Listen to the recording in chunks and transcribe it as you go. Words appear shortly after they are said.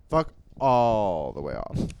Fuck all the way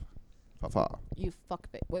off. Fa-fa. You fuck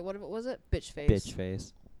face. Wait, what was it? Bitch face. Bitch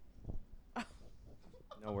face.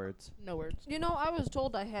 No words. No words. You know, I was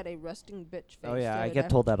told I had a resting bitch face. Oh yeah, the I other get day.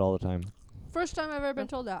 told that all the time. First time I've ever been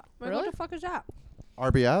told that. Like, Really? what the fuck is that?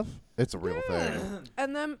 RBF? It's a real thing.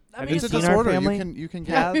 And then I Have mean, you It's a seen our disorder. family? You can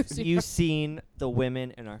Have get. you seen the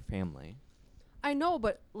women in our family? I know,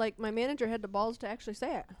 but like my manager had the balls to actually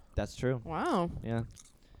say it. That's true. Wow. Yeah.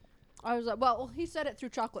 I was like, well, he said it through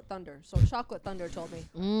Chocolate Thunder. So Chocolate Thunder told me.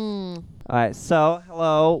 Mm. All right. So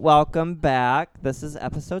hello, welcome back. This is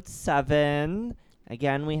episode 7.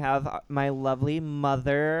 Again, we have my lovely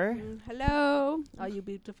mother. Hello, all you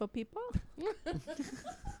beautiful people.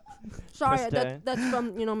 Sorry, Krista. that's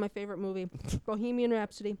from my favorite movie, Bohemian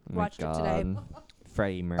Rhapsody. Oh my Watched it today. God.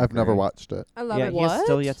 Freddie Mercury. I've never watched it. I love Yeah, it. he has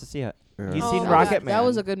still What? yet to see it. Yeah. He's Oh, seen that Rocket was- Man. That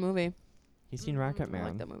was a good movie. He's seen Rocket I Man.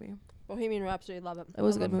 like that movie. Bohemian Rhapsody, love it. That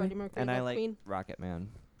was I a love good movie. Freddie Mercury, And I love like Queen. Rocket Man.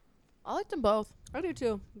 I liked them both. I do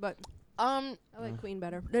too, but I like Queen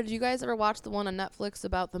better. Did you guys ever watch the one on Netflix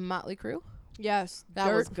about the Motley Crue? Yes,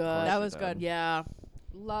 That was Dirt. good. That was Did. good. Yeah.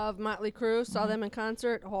 Love Motley Crue. Saw them in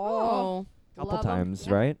concert. Oh, Couple love 'em. times,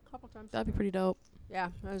 Yeah, right? Couple times. that'd be pretty dope. Yeah,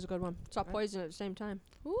 that was a good one. Saw Poison at the same time.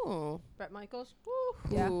 Ooh. Brett Michaels. Woo.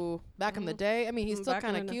 Yeah. Ooh. Back in the Mhm. day. I mean, he's still Back in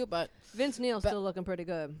kind of the- cute, but Vince Neil's But- still looking pretty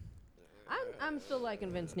good. I'm still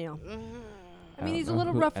liking Vince Neil. I I mean, don't he's a know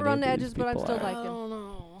little who rougher any on of the these edges, but I'm people still are. liking. don't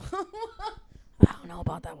know. I don't know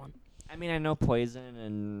about that one. I mean, I know Poison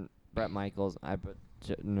and Brett Michaels.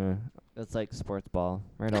 No, it's like sports ball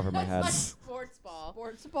right over my head. Sports ball.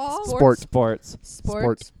 Sports ball. Sport. Sports.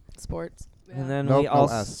 Sports. Sports. Yeah. And then No, we no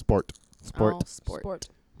also S. Sport. sport. Oh, sport. Sport.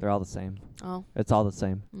 They're all the same. Oh. It's all the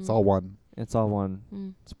same. It's all one. It's all one.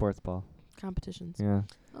 Mm. Sports ball. Competitions. Yeah.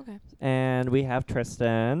 Okay. And we have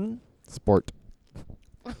Tristan Sport.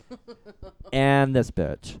 and this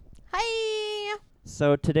bitch. Hi.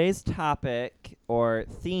 So today's topic or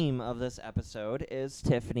theme of this episode is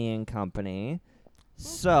Tiffany and Company.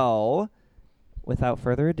 So, without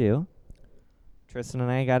further ado, Tristan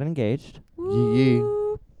and I got engaged Yee yee.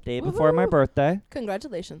 day before my Woohoo. birthday.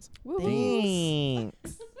 Congratulations. Woo.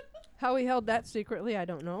 Thanks. How he held that secretly, I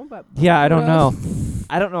don't know, but Yeah, I don't Well. know.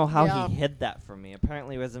 I don't know how Yeah. he hid that from me.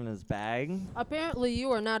 Apparently it was in his bag. apparently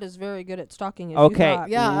you are not as very good at stalking as Okay. you thought.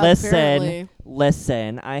 Yeah. Listen. Apparently.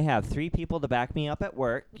 Listen, I have 3 people to back me up at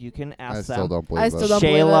work. You can ask I them. still don't believe I it. still don't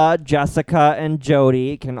believe Shayla, Jessica, and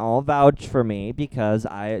Jody can all vouch for me because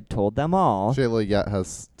I told them all. Shayla yet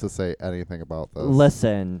has to say anything about this.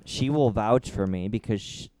 Listen, she will vouch for me because,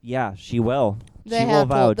 she will. They she will have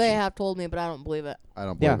vouch. told. They have told me, but I don't believe it. I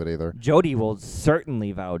don't Yeah. believe it either. Jody will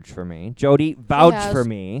certainly vouch for me. Jody, vouch has. for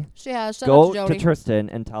me. She has. Shout Go out to Jody. Tristan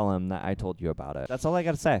and tell him that I told you about it. That's all I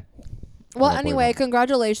got to say. Well, I don't believe anyway, him.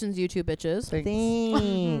 congratulations, you two bitches. Thanks.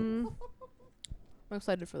 Mhm. I'm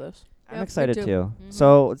excited for this. I'm Yep, me excited too. too. Mhm.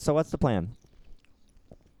 So what's the plan?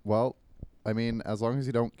 Well, I mean, as long as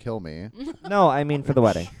you don't kill me. No, I mean for the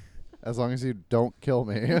wedding. As long as you don't kill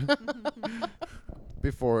me.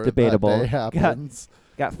 Before Debatable. that day happens.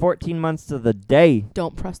 Got 14 months to the day.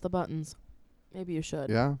 Don't press the buttons. Maybe you should.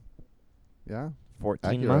 Yeah. Yeah. 14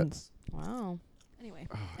 Accurate. months. Wow.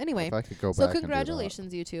 Anyway. If I could go So back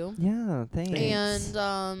congratulations, you two. Yeah, thanks.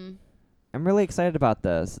 And I'm really excited about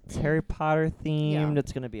this. It's Harry Potter themed. Yeah.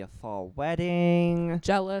 It's going to be a fall wedding.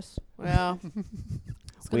 Jealous. well,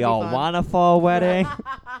 We all want a fall wedding.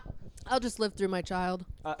 I'll just live through my child.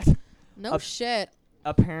 No Up- shit.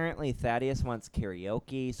 Apparently, Thaddeus wants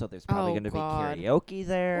karaoke, so there's probably Oh, going to be God. karaoke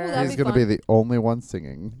there. Ooh, do that'd that. He's be going to be fun. the only one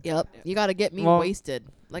singing. Yep. You got to get me Well- wasted.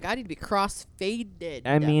 Like I need to be cross-faded.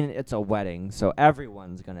 I mean, it's a wedding, so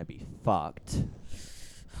everyone's going to be fucked.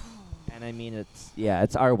 And I mean,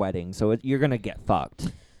 it's our wedding, so you're going to get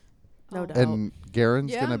fucked. no Oh. doubt. And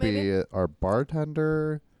Garen's Yeah, going to be maybe. our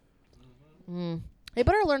bartender. They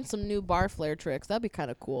better learn some new bar flare tricks. That'd be kind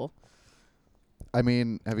of cool. I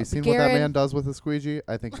mean, have you seen what that Garen- man does with a squeegee?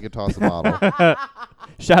 I think he could toss a bottle.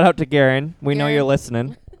 Shout out to Garen. We know you're Garen.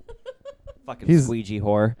 listening. Fucking He's- squeegee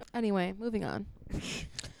whore. Anyway, moving on.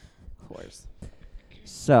 Whores.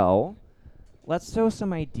 So, let's throw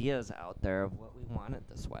some ideas out there of what we want at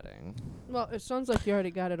this wedding. Well, it sounds like you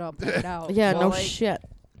already got it all planned out. Yeah, Well, no like- shit.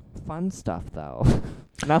 Fun stuff, though.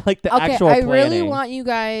 Not like the Okay, actual I planning. really want you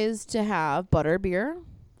guys to have butter beer.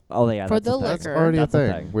 Oh, yeah, for that's the a thing. That's liquor. already That's a a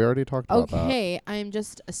thing. thing. We already talked about that. Okay, I'm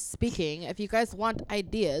just speaking. If you guys want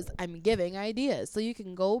ideas, I'm giving ideas. So you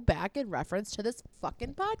can go back and reference to this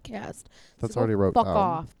fucking podcast. That's So already go wrote fuck down.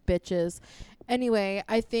 off, bitches. Anyway,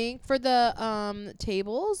 I think for the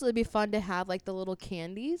tables, it'd be fun to have like the little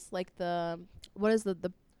candies, like the what is the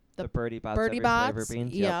The Birdie Bots birdie every flavor bots?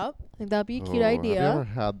 beans. Yep. I think that'd be a cute Oh, Have you idea. ever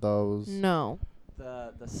had those? No.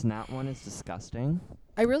 The snot one is disgusting.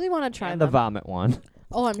 I really want to try And the them. vomit one.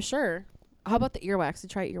 Oh, I'm sure. How about the earwax? You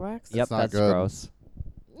try earwax? Yep, not that's good. gross.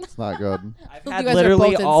 It's not good. I've You had guys are literally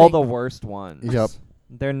both in all sync. the worst ones. Yep.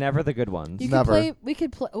 They're never the good ones. You could Never. play. We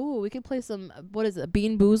could play. Oh, we could play some. What is it?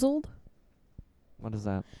 Bean Boozled. What is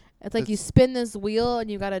that? It's like you It's- spin this wheel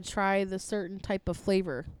and you gotta try the certain type of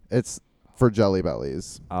flavor. It's for Jelly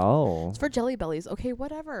Bellies. Oh. It's for Jelly Bellies. Okay,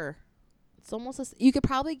 whatever. It's almost. You could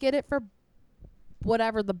probably get it for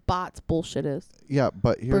whatever the bots bullshit is. Yeah,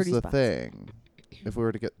 but here's Birdie the spots. thing: if we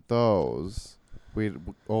were to get those, we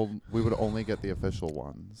would only get the official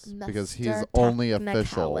ones because he's Mr. only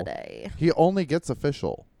official. Technicality. He only gets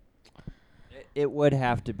official. It would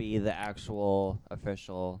have to be the actual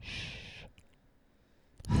official.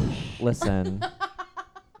 Listen.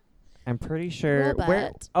 I'm pretty sure. Where?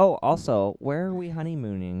 Robot. Oh, also, where are we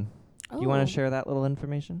honeymooning? Do you want Oh. to share that little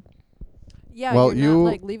information? Yeah, Well, you're you- not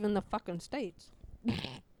like leaving the fucking states.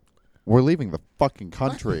 We're leaving the fucking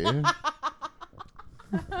country.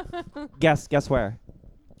 Guess where?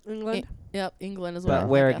 England, Yep, England is But what. my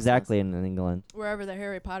where guess was. exactly in England? wherever the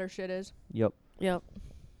Harry Potter shit is. Yep. Yep.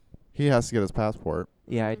 He has to get his passport.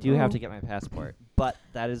 Yeah, I do have Oh. to get my passport, but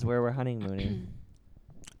that is where we're honeymooning.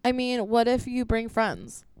 I mean, what if you bring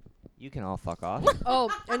friends? You can all fuck off. Oh,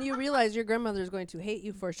 and you realize your grandmother's going to hate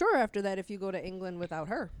you for sure after that if you go to England without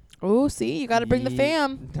her. Oh, see, you got to bring the Ye-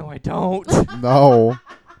 fam. No, I don't. No.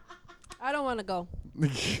 I don't want to go.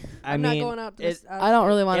 I I'm mean, not going out to it- this. I don't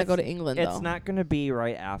really want to It's- go to England it's though. not going to be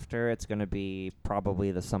right after. It's going to be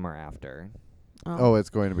probably the summer after Oh, it's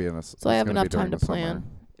going to be in a. So I have enough time to plan.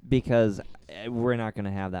 plan. because we're not going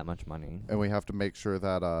to have that much money. And we have to make sure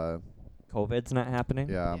that COVID's not happening.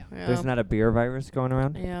 yeah. Yeah. There's not a beer virus going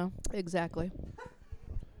around. Yeah. Exactly.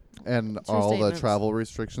 And True all the statements. travel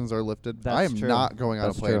restrictions are lifted. I That's am true. not going on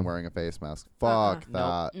That's a plane true. wearing a face mask. Uh-uh. Fuck Nope.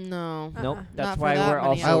 that. No. Nope. Uh-uh. That's Not for why that we're many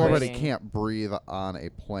also I already waiting. can't breathe on a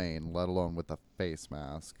plane, let alone with a face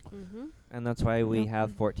mask. Mm-hmm. And that's why we Yep.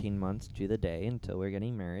 have 14 months to the day until we're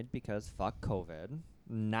getting married because fuck COVID.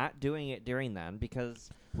 Not doing it during then because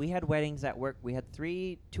we had weddings at work. We had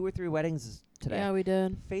 2 or 3 weddings today. Yeah, we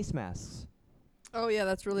did. Face masks. Oh yeah,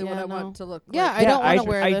 that's really what Yeah, I no. want to look. Yeah, like. I don't wanna j-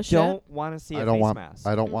 wear I this shit. don't want to see a I don't face want. mask.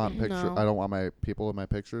 I don't want Mm-mm. picture. No. I don't want my people in my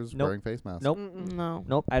pictures Nope. wearing face masks. Nope. Mm-mm. No.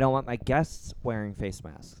 Nope. I don't want my guests wearing face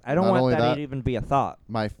masks. I don't Not want only that, that- to even be a thought.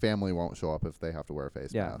 My family won't show up if they have to wear a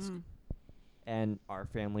face Yeah. mask. Mm. And our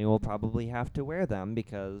family will probably have to wear them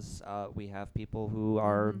because we have people who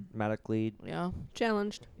are Mhm. medically, Yeah.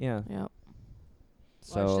 Challenged. yeah. Yeah. Well,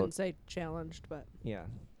 I So shouldn't say challenged, but yeah.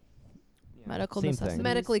 Yeah, Medical same necessities. thing.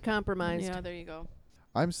 medically compromised. Yeah, there you go.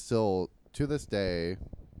 I'm still to this day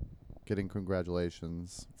getting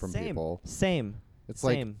congratulations from Same. people. Same. It's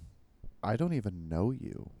like Same. I don't even know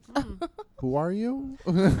you. Mm. Who are you?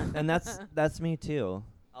 And that's me too.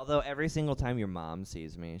 Although every single time your mom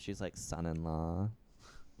sees me, she's like son-in-law.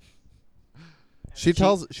 she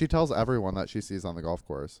tells everyone that she sees on the golf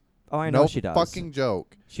course. Oh, I know no she does. fucking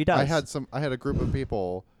joke. She does. I had a group of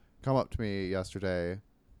people come up to me yesterday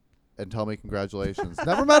and tell me congratulations.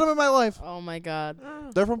 Never met them in my life. Oh my God.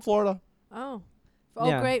 Oh. They're from Florida. Oh. Oh,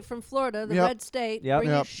 Yeah. great. From Florida, the Yep. red state. Yep. Bring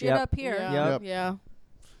your Yep. shit Yep. up here. Yeah. Yep. Yeah.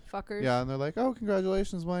 Fuckers. Yeah, and they're like, "Oh,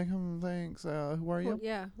 congratulations, Mike. Thanks. Who are Well, you?"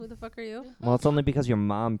 yeah. Who the fuck are you? Well, it's only because your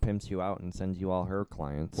mom pimps you out and sends you all her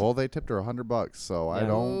clients. Well, they tipped her $100, so I Yeah.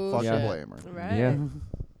 don't Oh, fucking shit. blame her. Right. Yeah.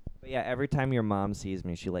 But yeah, every time your mom sees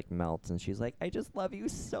me, she like melts and she's like, "I just love you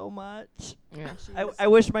so much. Yeah. I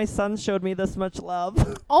wish my son showed me this much love."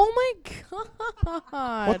 Oh my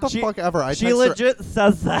God. What the She- fuck ever? I she text her. legit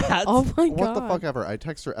says that. Oh my God. What the fuck ever? I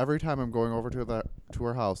text her every time I'm going over to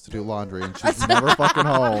her house to do laundry, and she's never fucking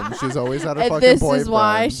home. She's always at her And fucking this boyfriend's. is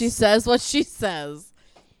why she says what she says.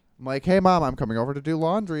 I'm like, "Hey, mom, I'm coming over to do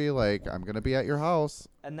laundry. Like, I'm gonna be at your house.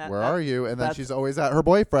 And that, Where that- are you?" And then that's- she's always at her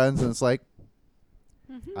boyfriend's, and it's like,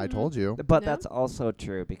 Mhm. "I told you." But Yeah. that's also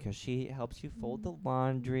true because she helps you fold the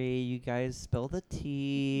laundry. You guys spill the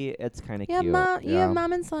tea. It's kind of Yeah, cute. mom. You Yeah. have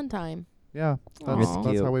mom and son time. Yeah, Aw. that's, It's that's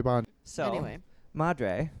cute. how we bond. So, Anyway.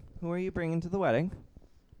 Madre, who are you bringing to the wedding?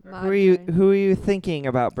 Madre. Who are you thinking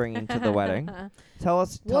about bringing to the wedding? Tell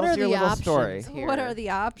us What your are the little options story. here? What are the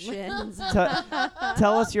options?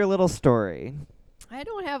 Tell us your little story. I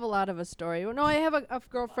don't have a lot of a story. No, I have a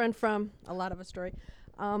girlfriend from a lot of a story.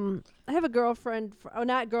 I have a girlfriend.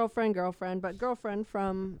 Not girlfriend, but girlfriend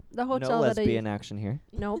from the hotel No that lesbian action here.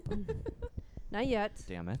 Nope, not yet.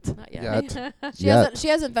 Damn it. Not yet. Yet. She hasn't. She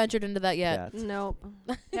hasn't ventured into that yet. Yet. Nope,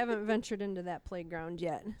 haven't ventured into that playground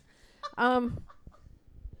yet.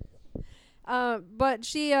 But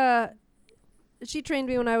she trained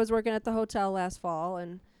me when I was working at the hotel last fall,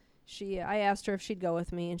 and I asked her if she'd go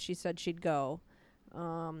with me, and she said she'd go.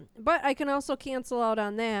 But I can also cancel out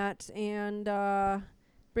on that and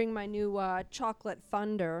bring my new chocolate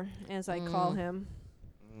thunder, as I call him.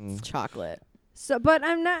 Mm. Chocolate. So, but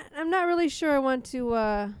I'm not really sure I want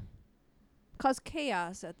to cause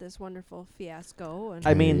chaos at this wonderful fiasco. And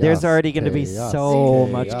I mean, there's Chaos, already going to be chaos, so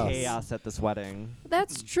much chaos. chaos at this wedding.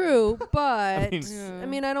 that's true, but mean- I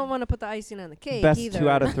mean, I don't want to put the icing on the cake Best either. 2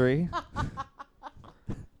 out of 3.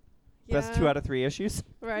 Best Yeah, 2 out of 3 issues.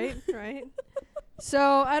 Right, right. So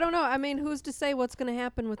I don't know. I mean, who's to say what's going to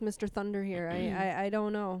happen with Mr. Thunder here? I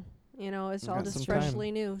don't know. You know, it's We've all got just some time.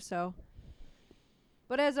 freshly new. So,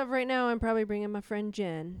 but as of right now, I'm probably bringing my friend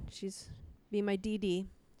Jen. She's be my DD.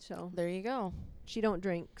 So There you go. she don't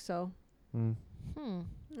drink. So Mm.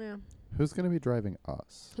 yeah. Who's gonna be driving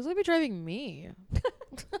us? Who's gonna be driving me?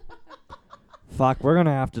 Fuck, we're going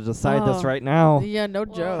to have to decide this Oh. right now. Yeah, no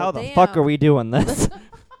Well, joke. How the fuck damn. are we doing this?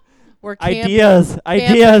 We're camping.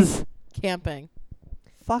 Ideas. Camping.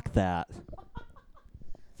 Fuck that.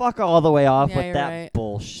 Fuck all the way off Yeah, with you're that right.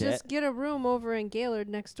 bullshit. Just get a room over in Gaylord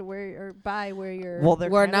next to where or by where you're. Well, they're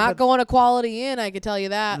We're kind not of going to Quality Inn. I can tell you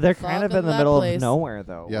that. They're kind of Fuck in the that middle place. of nowhere,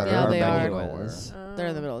 though. Yeah, where they're our in the middle of venue nowhere. is. They're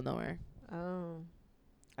in the middle of nowhere. Oh.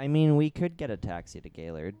 I mean, we could get a taxi to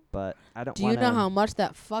Gaylord, but I don't Do you want know how much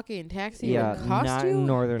that fucking taxi Yeah, would cost not you? in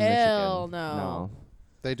northern Hell Michigan. no.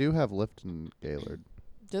 They do have Lyft in Gaylord.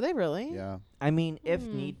 Do they really? Yeah. I mean, if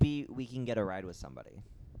Hmm. need be, we can get a ride with somebody.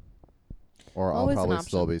 Or I'll Always an probably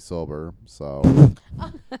still option. be sober. So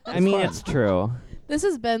I mean, fine. it's true. This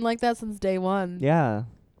has been like that since day one. Yeah.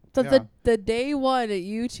 Since Yeah. the day one that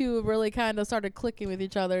you two really kind of started clicking with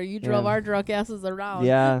each other. You drove Yeah. our drunk asses around.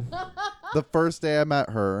 Yeah. the first day I met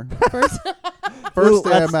her, First, first Ooh,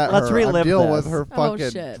 day I let's- met let's her, relive I'm dealing with this. her Oh, fucking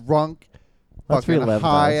shit. drunk, Let's fucking relive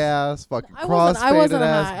high this. ass, fucking I wasn't cross-faded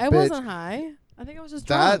ass high. I bitch. wasn't high. I think I was just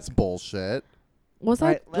drunk. That's bullshit. Was All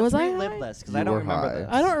I? right, let's Was I relive high? this because You I don't were remember high. this.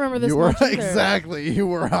 I don't remember this You were much either. exactly. You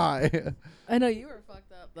were high. I know you were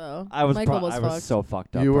fucked up though. I was Michael was I fucked. was so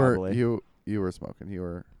fucked up. you were probably. you were smoking.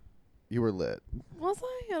 You were lit. Was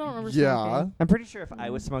I? I don't remember. Yeah. Smoking. I'm pretty sure if I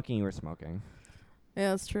was smoking, you were smoking.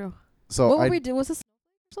 Yeah, that's true. So what I were we doing? Was this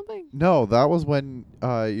something? no, that was when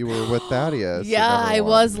you were with Thaddeus. and Yeah, I everyone.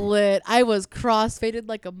 was lit. I was cross-faded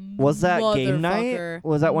like a Was that game night? motherfucker.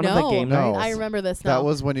 Was that one of the game No. nights? I remember this now. That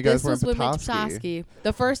was when you guys this were was in when we went to Petoskey. Petoskey.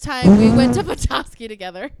 The first time we went to Petoskey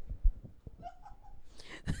together.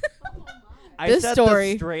 I This said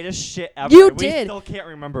story- the straightest shit ever. You we did. still can't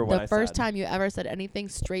remember what The I first said. time you ever said anything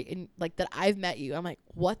straight in like that I've met you, I'm like,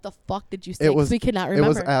 what the fuck did you say? It 'Cause was we cannot It remember.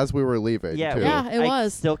 was as we were leaving. Yeah, too. Yeah, it I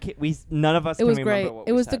was. Still can't, none of us It can was remember great. what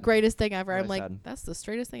It we was said. the greatest thing ever. What I'm I like, said. that's the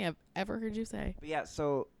straightest thing I've ever heard you say. But yeah,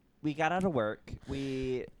 so we got out of work.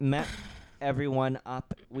 We met everyone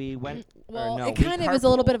up. We went. Well, or no, it we kind of is a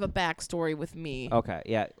little bit carpooled. of a backstory with me. Okay,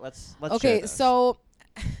 yeah. Let's share Okay, this. so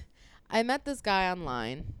I met this guy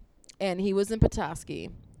online, and he was in Petoskey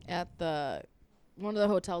at the one of the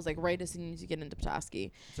hotels, like right as soon as you get into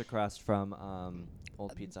Petoskey. it's across from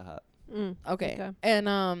Old Pizza Hut. Okay. And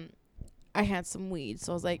I had some weed,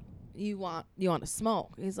 so I was like, you want to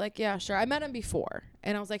smoke? He's like, yeah, sure. I met him before,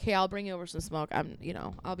 and I was like, hey, I'll bring you over some smoke.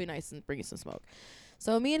 I'll be nice and bring you some smoke.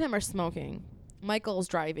 So me and him are smoking. Michael's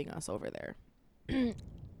driving us over there.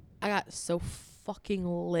 I got so fucking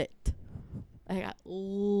lit. I got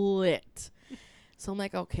lit. So I'm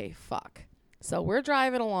like, okay, fuck. So we're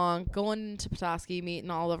driving along, going to Petoskey, meeting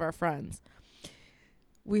all of our friends.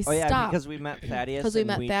 We Oh yeah, stopped because we met Thaddeus. because we and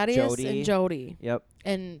met Thaddeus Jody. and Jody Yep.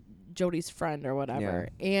 and Jody's friend or whatever.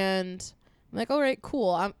 And I'm like, all right,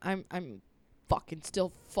 cool. I'm fucking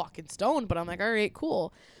still fucking stoned, but I'm like, all right,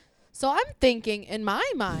 cool. So I'm thinking in my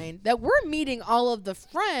mind that we're meeting all of the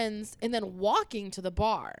friends and then walking to the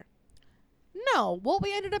bar. No, what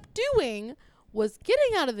we ended up doing was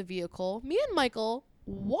getting out of the vehicle, me and Michael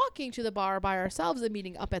walking to the bar by ourselves and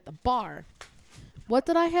meeting up at the bar. What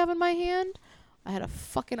did I have in my hand? I had a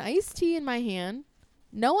fucking iced tea in my hand,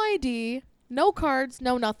 no ID, no cards,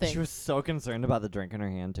 no nothing. She was so concerned about the drink in her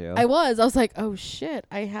hand too. I was like, oh shit,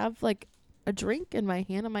 I have like a drink in my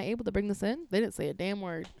hand. Am I able to bring this in? They didn't say a damn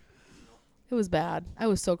word. It was bad. I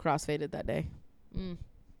was so crossfaded that day.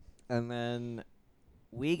 And then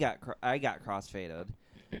I got crossfaded.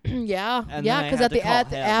 Yeah, And yeah, then I because had to call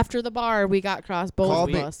him. after the bar we got crossed, both Called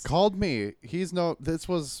of me. us. Called me. This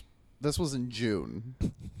was in June.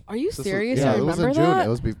 Are you This was- serious? yeah, You it was remember in June. that? It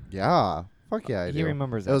was yeah. Fuck yeah, I He do.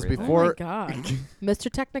 remembers It was everything. Oh my before. god, Mr.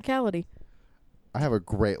 Technicality. I have a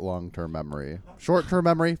great long-term memory. Short-term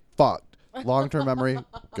memory, fucked. Long-term memory,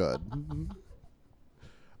 good.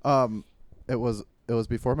 It was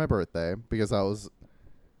before my birthday because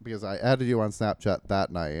I added you on Snapchat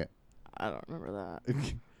that night. I don't remember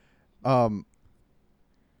that.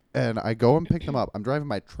 And I go and pick them up. I'm driving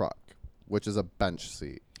my truck, which is a bench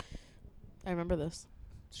seat. I remember this.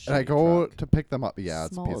 And I Shitty go truck. to pick them up. Yeah,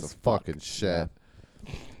 it's a Small piece as of fuck. fucking shit.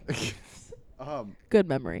 Good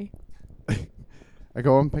memory. I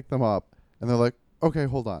go and pick them up, and they're like, "Okay,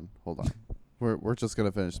 hold on. We're just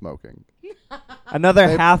gonna finish smoking." Another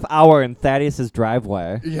They- half hour in Thaddeus's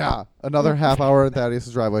driveway. Yeah, another half hour in Thaddeus'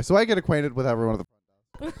 driveway. So I get acquainted with everyone at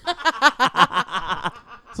the.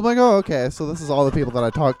 So I'm like, oh, okay. So this is all the people that I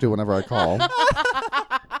talk to whenever I call.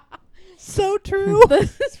 So true.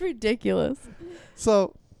 This is ridiculous.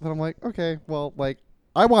 So then I'm like, okay, well, like,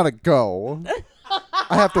 I want to go.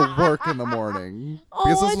 I have to work in the morning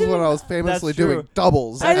because Oh, this is when I was famously That's true. doing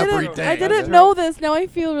doubles I every didn't. day. I didn't That's know this. Now I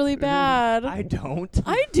feel really bad. I don't.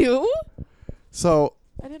 I do. So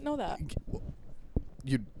I didn't know that.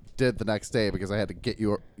 you did the next day because I had to get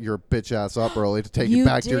your bitch ass up early to take you You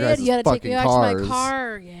back to your guys' You had to take fucking me back cars. to my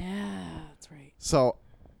car. Yeah, that's right. So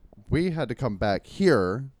we had to come back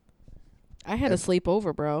here. I had to sleep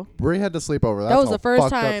over, bro. Bree had to sleep over. That's was how the first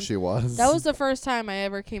fucked time- up she was. That was the first time I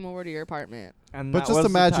ever came over to your apartment. And But that just was the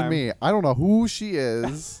imagine time. me. I don't know who she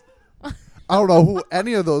is. I don't know who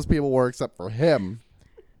any of those people were except for him.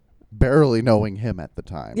 Barely knowing him at the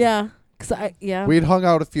time. Yeah, yeah. We'd hung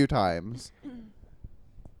out a few times. But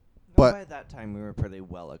But- by that time, we were pretty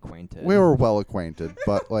well acquainted. We were well acquainted,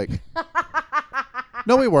 but like,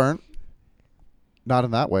 no, we weren't. Not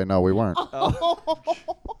in that way. No, we weren't. Oh.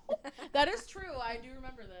 That is true. I do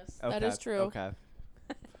remember this. Okay. That is true. Okay.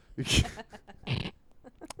 See,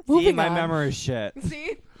 Moving my on. memory's shit.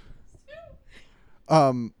 See?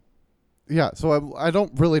 Yeah. So I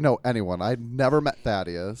don't really know anyone. I'd never met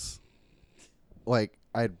Thaddeus. Like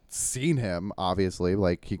I'd seen him, obviously.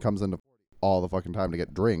 Like he comes into all the fucking time to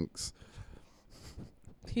get drinks.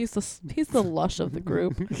 He's the lush of the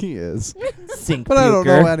group. He is. Sink But I don't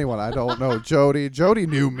know puker. anyone. I don't know Jody. Jody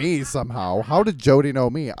knew me somehow. How did Jody know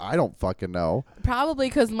me? I don't fucking know. Probably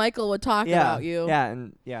because Michael would talk Yeah, about you. yeah,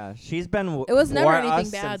 and yeah, she's been. It was never for anything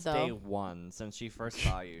us bad, since day though. one, since she first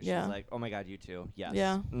saw you. She's Yeah. like, "Oh my god, you too." Yes.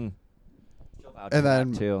 Yeah. Mm. She'll vouch And for that,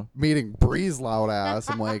 then too. meeting Bree's loud ass,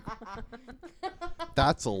 I'm like,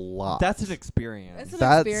 that's a lot. That's an experience. It's an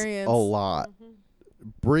That's experience. a lot.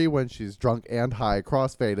 Bree, when she's drunk and high,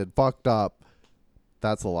 crossfaded, fucked up,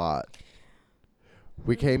 that's a lot.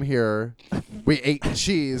 We came here. We ate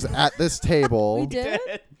cheese at this table. We did?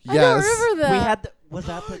 I don't Yes. remember that. We had. Was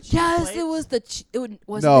that the cheese Yes, plate? it was the.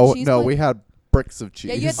 Was it No, the cheese no, plate? we had bricks of cheese.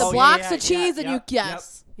 Yeah, you had the Oh, yeah, blocks yeah, of cheese, yeah, and yep, you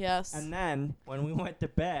yes, yes. And then when we went to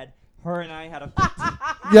bed, her and I had a.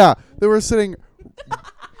 Yeah, they were sitting like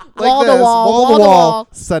Wall to this, wall, wall wall to to wall, wall.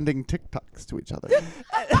 sending TikToks to each other.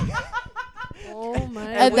 Oh my!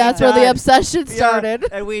 And we that's where the died. obsession Yeah, started.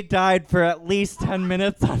 and we died for at least 10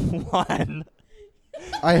 minutes on one.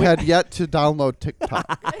 I had yet to download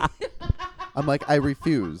TikTok. I'm like, I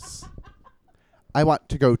refuse. I want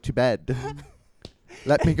to go to bed.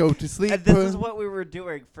 Let me go to sleep. And this is what we were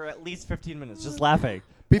doing for at least 15 minutes, just laughing.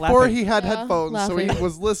 Before laughing. he had Yeah, headphones, so he laughing.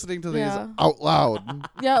 was listening to these Yeah. out loud.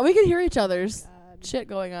 Yeah, we could hear each other's shit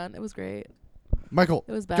going on. It was great. Michael,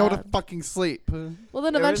 It was go to bad. fucking sleep. Well,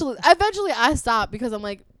 then There was- eventually I stopped because I'm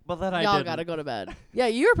like, Well, then I y'all didn't. gotta go to bed. Yeah,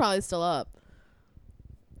 you were probably still up.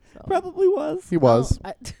 So. Probably was. He was.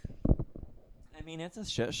 I I mean, it's a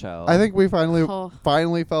shit show. I think we finally Oh.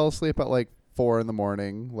 fell asleep at like 4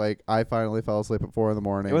 a.m. Like I finally fell asleep at 4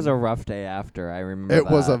 a.m. it was a rough day after. I remember. It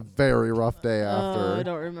was a that. very rough day I after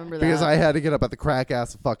don't remember because that. I had to get up at the crack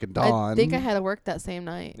ass of fucking dawn. I think I had to work that same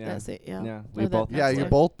night. Yeah. Yeah. Yeah, Or we that both. Yeah, next you day.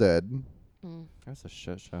 both did. Mm. It was a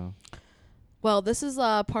shit show. Well, this is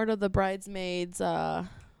part of the bridesmaids.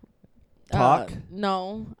 Talk?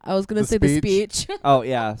 No, I was gonna The say the speech. Oh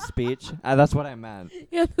yeah, speech. That's what I meant.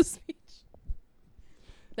 Yeah, the speech.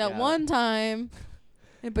 That Yeah. one time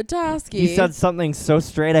in Petoskey. He said something so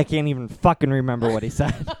straight I can't even fucking remember what he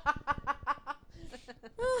said.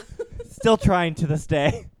 Still trying to this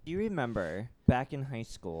day. Do you remember back in high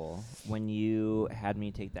school when you had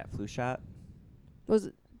me take that flu shot? Was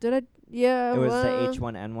it? Did I? Yeah. It was the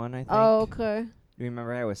well, H1N1, I think. Oh, okay. You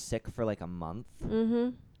remember I was sick for like a month? Mm-hmm.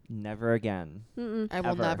 Never again. Mm-mm. I will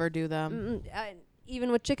ever. never do them. Mm-mm.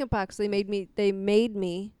 Even with chickenpox, they made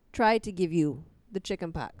me try to give you the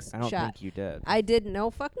chickenpox I don't shot. think you did. I didn't. No,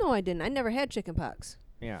 fuck no, I didn't. I never had chickenpox.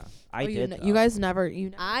 Yeah, I Oh, did. You though. guys never.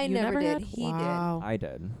 I you never did. had? He did. Wow. I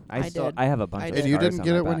did. I still. did. I have a bunch I of did. And you scars didn't on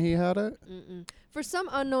get my it when back. he had it? Mm-mm. For some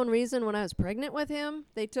unknown reason, when I was pregnant with him,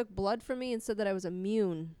 they took blood from me and said that I was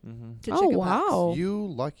immune Mm-hmm. to Oh chickenpox. wow. You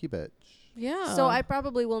lucky bitch. Yeah. So I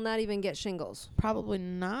probably will not even get shingles. probably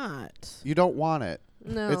not. You don't want it.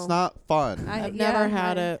 No. It's not fun. I've never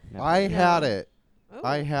had it. I had No. it. Oh.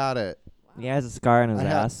 I had it. He has a scar on his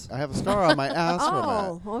ass. I have a scar on my ass from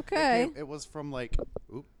it. Oh, okay. It was from like,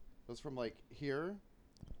 here,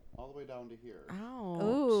 all the way down to here. Ouch.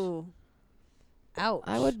 Ooh. Ouch.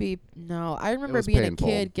 I would be no. I remember was being painful.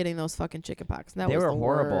 a kid getting those fucking chicken pox. And that They was were the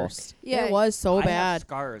horrible. worst. Yeah. It was so I have bad.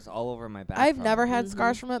 scars all over my back. I've from never it. had Mhm.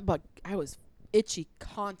 scars from it, but I was itchy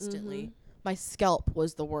constantly. Mhm. My scalp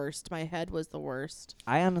was the worst. My head was the worst.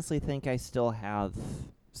 I honestly think I still have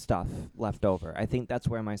stuff left over. I think that's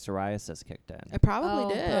where my psoriasis kicked in. I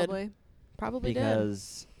probably did. Probably. Probably did.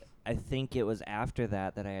 Because I think it was after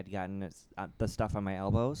that I had gotten the stuff on my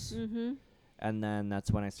elbows, Mm-hmm. and then that's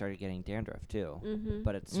when I started getting dandruff too. Mm-hmm.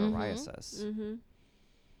 But it's Mhm. psoriasis. Mm-hmm.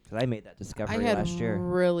 Because I made that I discovery had last year.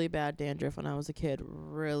 really bad dandruff when I was a kid.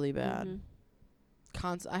 Really bad. Mm-hmm.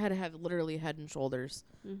 I had to have literally Head and Shoulders.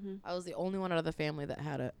 Mm-hmm. I was the only one out of the family that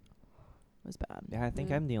had it. It was bad. Yeah, I think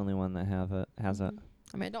Mm. I'm the only one that has it.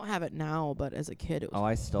 I mean, I don't have it now, but as a kid, it was Oh,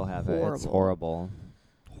 I still have it. It's horrible.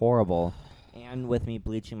 horrible. And with me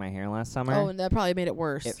bleaching my hair last summer, Oh, and that probably made it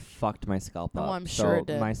worse. it fucked my scalp Oh, up. I'm so sure it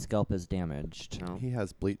did. my scalp is damaged. No. He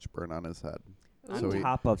has bleach burn on his head, On So he-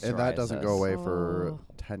 top of and that doesn't go psoriasis. away for Oh.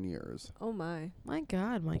 10 years. Oh my. My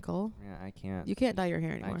God, Michael. Yeah, I can't. You can't dye your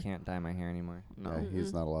hair anymore. I can't dye my hair anymore. No. Yeah, he's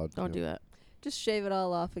Mm-mm. not allowed Don't to. do it. Just shave it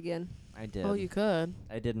all off again. I did. Oh, you could.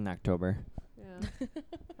 I did in October. Yeah.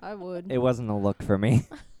 I would. It wasn't a look for me.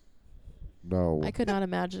 No. I could not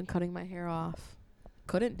imagine cutting my hair off.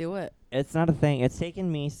 Couldn't do it. It's not a thing. It's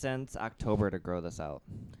taken me since October to grow this out.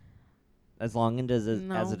 As long as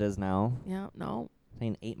No. it is now. Yeah, no. I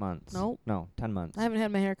think 8 months. Nope. No, 10 months. I haven't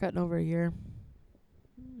had my hair cut in over a year.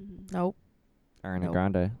 Mhm. Nope. Ariana Nope.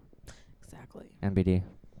 Grande. Exactly. NBD.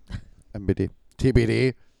 MBD.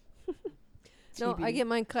 TBD. No, I TBD. get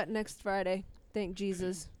mine cut next Friday. Thank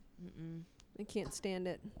Jesus. Mm-mm. I can't stand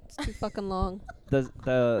it. It's too fucking long.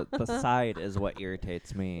 The side is what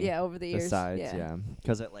irritates me. Yeah, over the The ears. sides, yeah.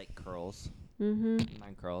 Because it like curls. Mm-hmm.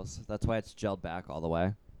 Mine curls. That's why it's gelled back all the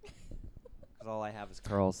way. 'Cause all I have is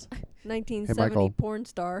curls. 1970 Michael. porn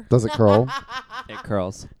star. Does it curl? It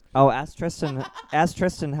curls. Oh, ask Tristan. Ask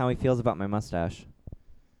Tristan how he feels about my mustache.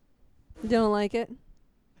 Don't like it?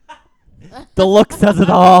 The look says it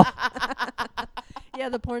all. Yeah,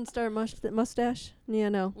 the porn star mustache. Yeah,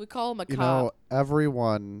 no. We call him a You cop. know,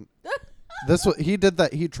 everyone. He did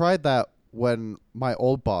that. He tried that when my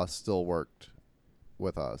old boss still worked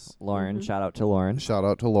with us. Lauren, Mhm. shout out to Lauren. Shout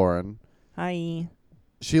out to Lauren. Hi.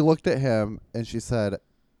 She looked at him and she said,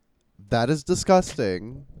 "That is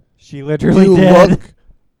disgusting. She literally You did. look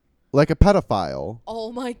like a pedophile.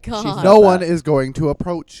 Oh my said God. No that. one is going to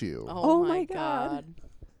approach you." Oh, Oh my my God. God.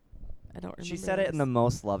 I don't remember. She said it in the this.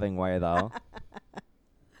 most loving way, though.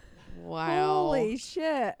 Wow. Holy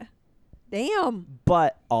shit. Damn.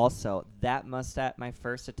 But also, that mustache, my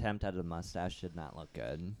first attempt at a mustache did not look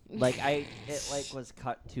good. Like it like was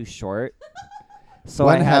cut too short. So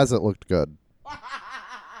when I had, has it looked good?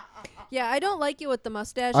 Yeah, I don't like you with the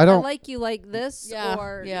mustache. I don't- like you like this Yeah,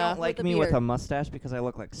 or yeah. don't like the me with a beard. mustache because I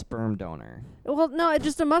look like sperm donor. Well, no,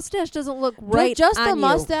 just a mustache doesn't look Ju- right Just on the you.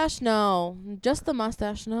 mustache, no. Just the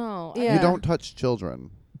mustache, no. Yeah. You don't touch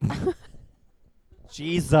children.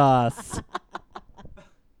 Jesus.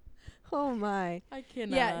 Oh my. I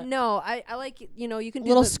cannot. Yeah, no, I like you can do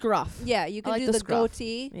Little the, scruff. yeah, you can like do the the scruff.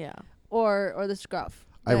 goatee Yeah. or the scruff.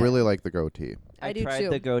 I Yeah. really like the goatee. I do tried too.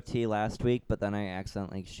 the goatee last week, but then I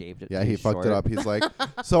accidentally shaved it. Yeah, too he fucked it short. up. He's like,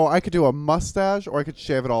 "So I could do a mustache or I could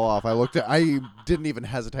shave it all off." I didn't even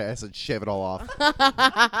hesitate. I said, "Shave it all off."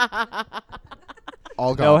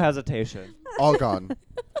 All No gone. hesitation. All gone.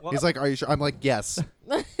 What- He's like, "Are you sure?" I'm like, "Yes."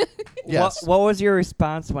 Yes. What was your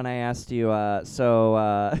response when I asked you?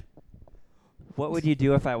 What would you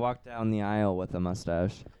do if I walked down the aisle with a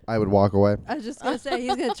mustache? I would walk away. I was just gonna say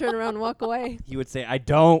he's gonna turn around and walk away. You would say, "I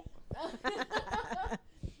don't."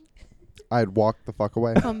 I'd walk the fuck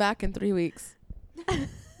away. Come back in 3 weeks.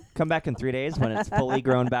 Come back in 3 days when it's fully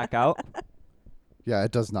grown back out. Yeah,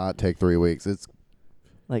 it does not take 3 weeks. It's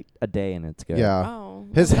Like a day and it's good. yeah. Oh.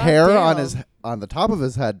 His well, hair on goddamn. on the top of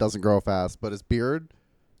his head doesn't grow fast, but his beard.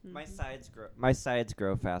 My sides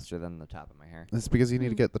grow faster than the top of my hair. It's because you need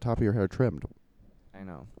to get the top of your hair trimmed. I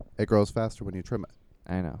know. It grows faster when you trim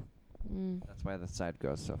it. I know. Mm. That's why the side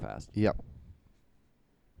grows so fast. Yep.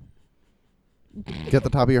 Get the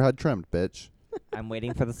top of your head trimmed, bitch. I'm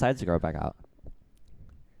waiting for the sides to grow back out.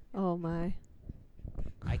 Oh my.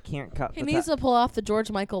 I can't cut He the needs top. to pull off the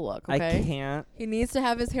George Michael look, okay? I can't. He needs to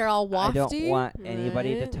have his hair all wafty. I don't want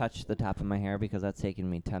anybody to Right. touch the top of my hair because that's taken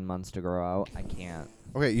me 10 months to grow out. I can't.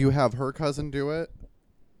 Okay, you have her cousin do it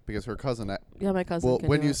because her cousin. Yeah, my cousin Well, can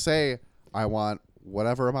when do you it. say I want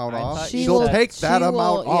whatever amount I off, thought She she'll will- take that she amount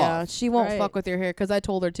will- off. Yeah, she won't Right. fuck with your hair because I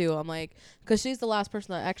told her to. I'm like, because she's the last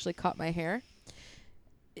person that actually cut my hair.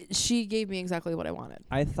 She gave me exactly what I wanted.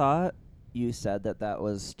 I thought you said that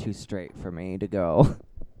was too straight for me to go.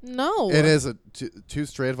 No, It is too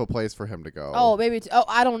straight of a place for him to go. Oh, maybe.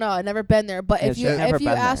 I don't know. I've never been there. But Yeah, if she's you never if you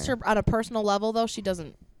been asked there. her on a personal level, though, she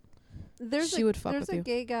doesn't. She would fuck There's with a you.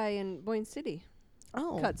 gay guy in Boyne City.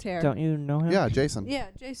 Oh, Cuts hair. Don't you know him? Yeah, Jason. Yeah,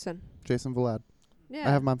 Jason. Jason Vlad. Yeah.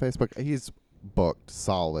 I have him on Facebook. He's booked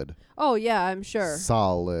solid. Oh yeah, I'm sure.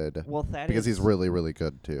 Solid. Well, Thaddeus. Because he's really, really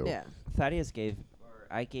good too. Yeah. Thaddeus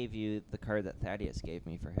I gave you the card that Thaddeus gave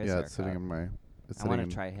me for his Yeah, haircut. it's sitting in my. It's I sitting want in,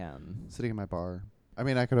 to try him. sitting in my bar. I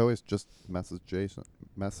mean, I could always just message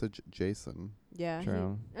Jason. Yeah.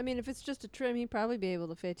 True. I mean, if it's just a trim, he'd probably be able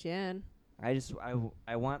to fit you in.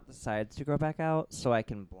 I want the sides to grow back out so I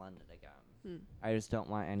can blend it again. Hmm. I just don't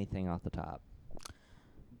want anything off the top.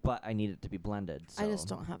 But I need it to be blended. So I just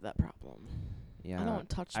don't have that problem. Yeah. I don't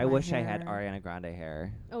touch. I my wish I had hair. Ariana Grande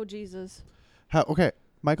hair. Oh Jesus. Okay,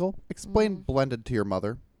 Michael, explain Mm. blended to your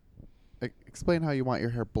mother. Explain how you want your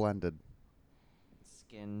hair blended.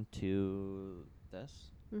 Skin to this.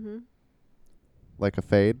 Mm-hmm. Like a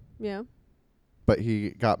fade. Yeah. But he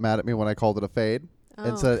got mad at me when I called it a fade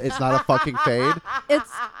and Oh. said it's not a fucking fade.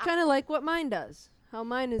 It's kind of like what mine does. How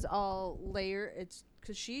mine is all layer. It's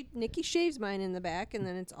because Nikki shaves mine in the back, and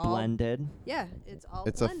then it's all Blended. Yeah, it's all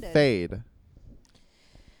It's blended. a fade.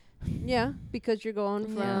 Yeah, because you're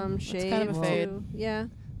going Yeah, from it's shave kind of a fade. to yeah.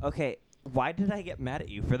 Okay, why did I get mad at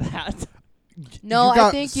you for that? No, You I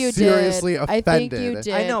got think you seriously did. I think you offended.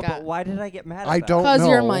 did. I know, but why did I get mad at I that? don't Because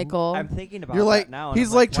you're know. Michael. I'm thinking about You're that like, now. And he's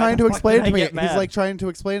I'm like why trying the to fuck explain did to I me. get He's mad? like trying to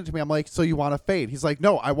explain it to me. I'm like, so you want a fade? He's like,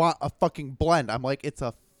 no, I want a fucking blend. I'm like, it's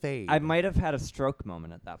a fade. I might have had a stroke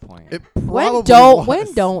moment at that point. It when probably don't was.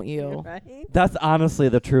 when don't you? Right? That's honestly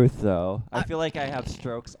the truth, though. I feel like I have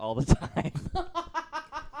strokes all the time.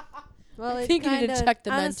 Well, I it think you need to kinda- check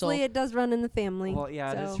the honestly, mental. it does run in the family. Well,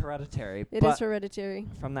 yeah, it is so hereditary. It but is hereditary.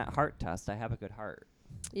 from that heart test, I have a good heart.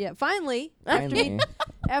 Yeah. Finally, Finally.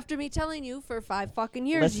 after me telling you for 5 fucking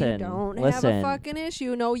years, you Listen, don't have a listen. fucking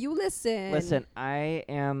issue. No, you listen. Listen, I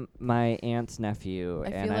am my aunt's nephew, I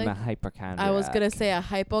and feel I'm a like hypochondriac. I was gonna say a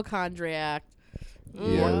hypochondriac.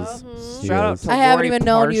 He is. Mhm. He Shout out is. to I haven't Lori even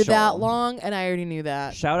known you Partial. that long, and I already knew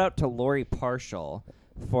that. Shout out to Lori Partial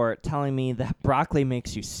for telling me that broccoli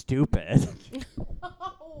makes you stupid.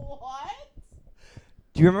 What?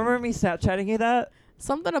 Do you remember me Snapchatting you that?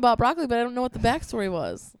 Something about broccoli, but I don't know what the backstory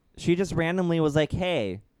was. She just randomly was like,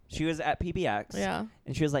 hey, she was at PBX. Yeah.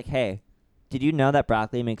 And she was like, hey, did you know that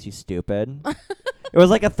broccoli makes you stupid? It was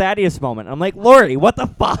like a Thaddeus moment. I'm like, Lori, what the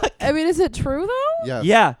fuck? I mean, is it true though? Yes.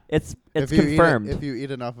 Yeah, it's If you confirmed. If you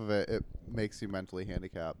eat enough of it, it makes you mentally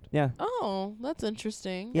handicapped. yeah. Oh, that's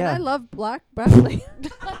interesting. And Yeah. I love black broccoli.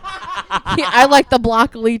 I like the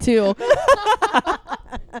broccoli too.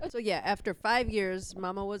 So yeah, after 5 years,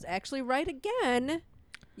 Mama was actually right again.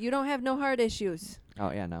 You don't have no heart issues.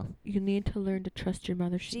 Oh, yeah, no. You need to learn to trust your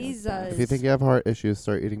mother. Jesus. If you think you have heart issues,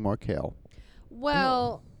 start eating more kale.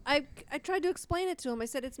 Well, I tried to explain it to him. I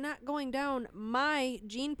said it's not going down my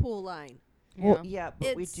gene pool line. Well, yeah,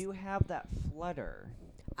 but we It's- do have that flutter.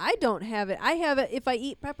 I don't have it. I have it if I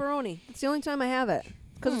eat pepperoni. It's the only time I have it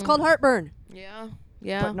because it's Hmm. called heartburn. Yeah.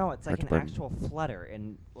 Yeah. But no, it's like Heartburn. an actual flutter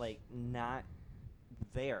and, like, not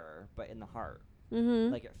there, but in the heart.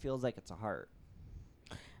 Mm-hmm. Like, it feels like it's a heart.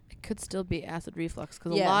 It could still be acid reflux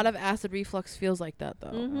because Yeah. a lot of acid reflux feels like that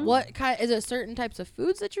though. Mhm. What kind? Is it certain types of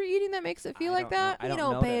foods that you're eating that makes it feel I like don't know. that? I You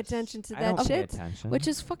don't don't pay notice. attention to I that don't pay shit. attention. Which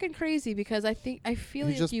is fucking crazy because I feel He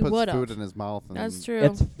like just you puts would food have. in his mouth. And That's true.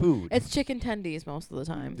 It's food. It's chicken tendies most of the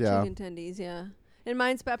time. Yeah. Chicken tendies, yeah. And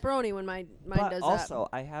mine's pepperoni when mine but does also,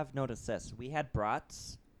 I have noticed this. We had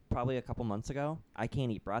brats probably a couple months ago. I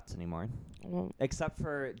can't eat brats anymore, Well, except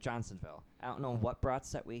for Johnsonville. I don't know what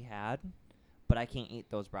brats that we had, but I can't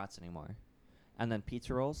eat those brats anymore. And then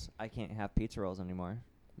pizza rolls. I can't have pizza rolls anymore.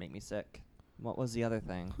 Make me sick. What was the other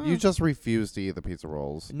thing? You just refuse to eat the pizza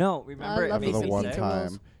rolls. No, remember love it After makes the me one sick. pizza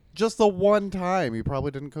rolls. time. Just the one time. You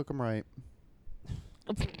probably didn't cook them right.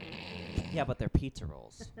 Yeah, but they're pizza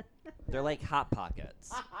rolls. They're like Hot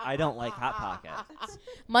Pockets. I don't like Hot Pockets.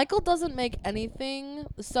 Michael doesn't make anything,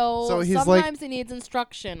 so, So he's like- sometimes he needs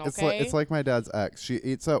instruction. Okay. It's like my dad's ex. She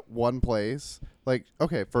eats at one place. Like,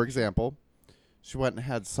 okay, for example, she went and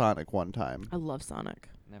had Sonic one time. I love Sonic.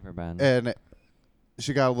 Never been. And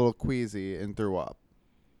she got a little queasy and threw up.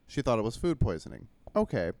 She thought it was food poisoning.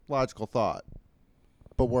 Okay, logical thought.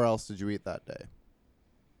 But where else did you eat that day?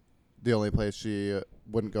 The only place she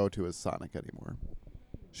wouldn't go to is Sonic anymore.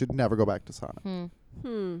 She'd never go back to Sonic. Hmm.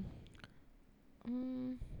 that.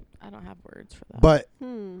 Mm, I don't have words for that. But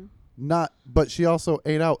Hmm. but she also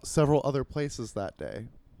ate out several other places that day.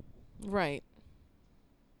 right.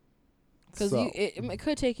 Because So, it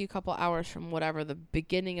could take you a couple hours from whatever the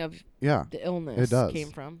beginning of yeah, the illness does. came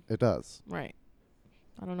from. it does. Right.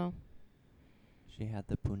 I don't know. She had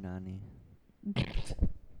the punani.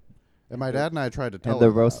 And my dad and I tried to tell And the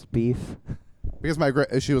her that. roast beef.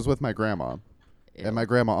 Because she was with my grandma, Ew. and my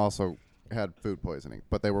grandma also had food poisoning,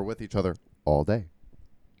 but they were with each other all day,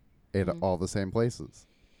 ate Mm. all the same places.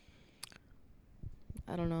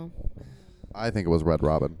 I don't know. I think it was Red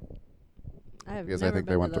Robin. I have Because I never think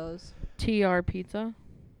they been went to to- those. TR Pizza.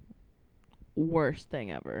 Worst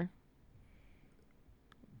thing ever.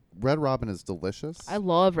 Red Robin is delicious. I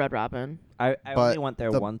love Red Robin. I But only went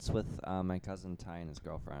there the- once with my cousin Ty and his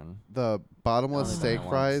girlfriend. The bottomless Only steak been there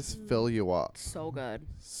fries once. fill you up So good.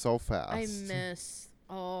 so fast. I miss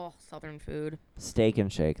Southern food. Steak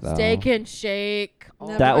and Shake though. Steak and Shake. Oh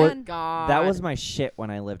Never That my was- been. God. That was my shit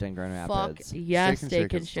when I lived in Grand fuck Rapids. yes, Steak and Steak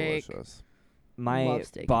Shake and is Shake. delicious. My Love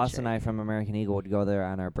Steak and boss and Shake. I from American Eagle would go there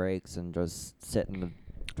on our breaks and just sit in the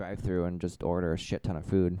drive-through and just order a shit ton of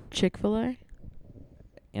food. Chick-fil-A.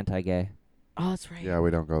 Anti-gay. Oh, that's right. Yeah, we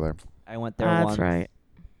don't go there. I went there That's once. right.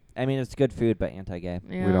 I mean, it's good food, but anti-gay.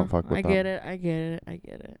 Yeah, don't fuck with I them. get it. I get it. I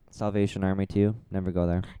get it. Salvation Army too. Never go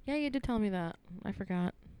there. Yeah, you did tell me that. I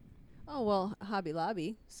forgot. Oh well, Hobby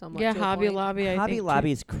Lobby. Somewhat. Yeah, to a Hobby point. Lobby. I Hobby think, too.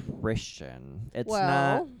 Lobby's Christian. It's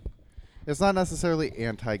Well, not. It's not necessarily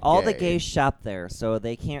anti-gay. All the gays shop there, so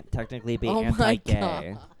they can't technically be Oh my anti-gay.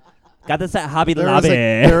 God. Got this at Hobby There Lobby.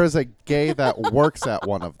 there is a gay that works at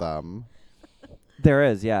one of them. There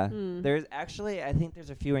is, yeah. Hmm. There's actually, I think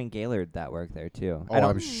there's a few in Gaylord that work there too. Oh, I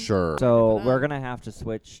don't, I'm sure. so Good for we're them. gonna have to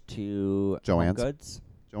switch to Joann's? Home Goods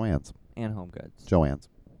Joann's. and Home Goods. Joann's.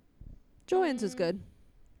 Joann's is good.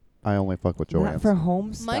 I only fuck with Not Joann's. for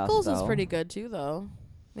home stuff. Michael's is though. pretty good too, though.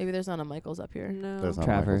 Maybe there's not a Michael's up here. No. There's not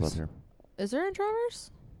Travers. Michael's up here. Is there in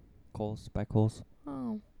Traverse? Kohl's by Kohl's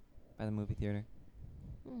Oh. by the movie theater.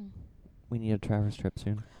 Hmm. We need a Travers trip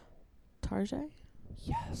soon. Tarjay?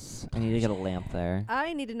 Yes, I need to get a lamp there.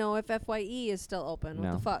 I need to know if FYE is still open. What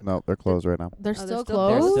No. the fuck? No, they're closed right now. They're they're still still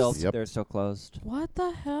They're closed? still Yep. they're still closed. What the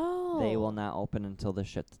hell? They will not open until the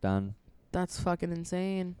shit's done. That's fucking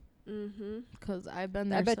insane. Mm-hmm. Because I've been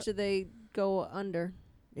there. I bet you they go under.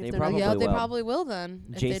 If They they're probably not Yeah, will. they probably will then.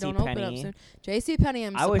 If they don't open up JCPenney. soon. JCPenney,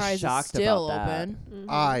 I'm I was surprised shocked is still about that. open. Mhm.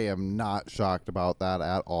 I am not shocked about that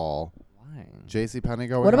at all. Why? JCPenney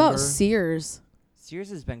going What about under? Sears? Sears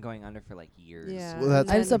has been going under for like years. Yeah. Well, that's,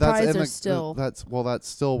 I'm that's surprised in they're the- still- That's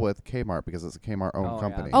still with Kmart because it's a Kmart owned Oh, yeah.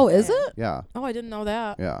 company. Oh, is Yeah. it? Yeah, Oh, I didn't know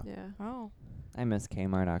that. yeah. Yeah. Oh. I miss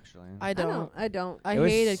Kmart actually. I don't. I don't. I it was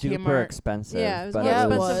hated super Kmart. expensive. Yeah, it was but more Yeah, it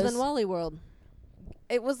expensive was. than Wally World.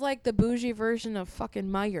 It was like the bougie version of fucking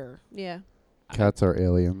Meyer. Yeah. Cats are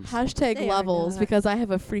aliens. Hashtag They are levels not. because I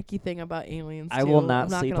have a freaky thing about aliens. I too. will I'm not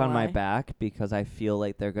sleep gonna on my lie. back because I feel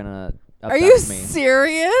like they're gonna Are abduct you me.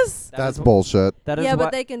 serious? That That's is wh- bullshit. That is Yeah, what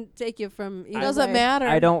but they can take you from It either doesn't way. matter.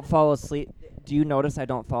 I don't fall asleep. Do you notice I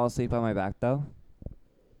don't fall asleep on my back though?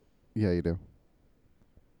 Yeah, you do.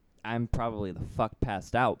 I'm probably the fuck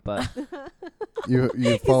passed out, but You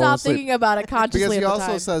He's fall not asleep thinking about it consciously because he at the also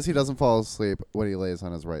time. says he doesn't fall asleep when he lays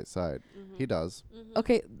on his right side. Mhm. He does. Mhm.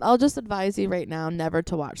 Okay, I'll just advise you right now never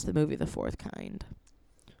to watch the movie The Fourth Kind.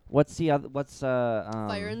 what's the other? What's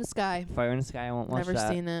Fire in the Sky. Fire in the Sky? I won't watch Never that.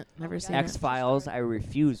 seen it. Never my seen God. X it. Files. I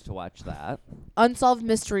refuse to watch that. Unsolved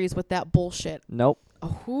Mysteries with that bullshit. Nope.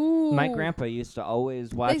 Oh, My grandpa used to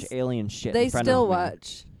always watch s- alien shit. They in front still of me.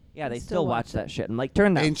 watch. Yeah, they They still still watch watch that it. shit. And like,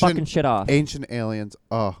 turn that Ancient- fucking shit off. Ancient Aliens.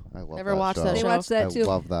 Oh, I love Never that watched show. that They show. watch that I too.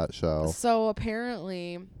 love that show. So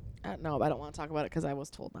apparently, no, I don't want to talk about it because I was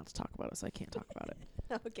told not to talk about it, so I can't talk about it.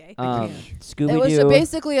 Okay. Scooby It was Doo.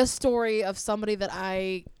 basically a story of somebody that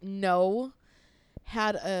I know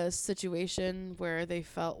had a situation where they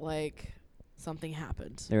felt like something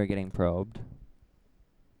happened. They were getting probed.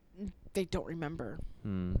 They don't remember.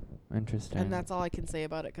 Interesting. And that's all I can say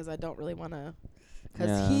about it because I don't really want to. Because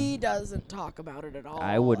Yeah. he doesn't talk about it at all.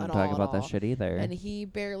 I wouldn't at talk all, about at that all. shit either. And he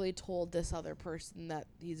barely told this other person that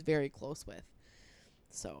he's very close with.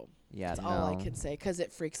 So yeah, that's no. all I can say because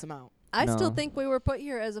it freaks him out. I still No. think we were put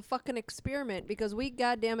here as a fucking experiment because we,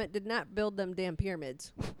 goddamn it, did not build them damn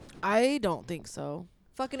pyramids. I don't think so.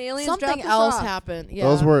 Fucking aliens Something dropped us else off. happened. Yeah,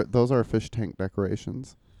 Those are fish tank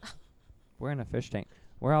decorations. We're in a fish tank.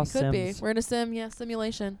 We're all could be. Sims. We're in a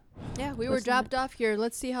simulation. Yeah, we were Listen, dropped off here.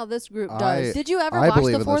 Let's see how this group I- does. Did you ever I watch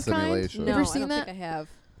believe The in the Fourth Kind? simulation. No, Ever I seen don't that? think I have.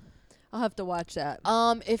 I'll have to watch that.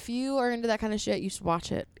 If you are into that kind of shit, you should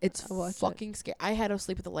watch it. It's I'll watch it. fucking scary. I had to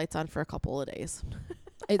sleep with the lights on for a couple of days.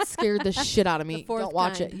 It scared the shit out of me. Fourth Don't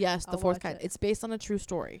watch Kind. it. Yes, The I'll Fourth watch Kind. it. It's based on a true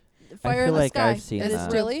story. Fire feel in the like Sky. I've seen Is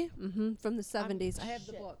that. it really? From the 70s. I have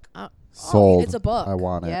the book. Sold. It's a book. I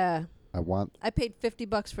want it. Yeah. I want. I paid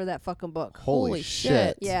 $50 for that fucking book. Holy shit.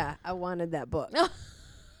 shit. Yeah, I wanted that book.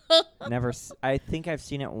 I think I've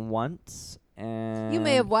seen it once, and You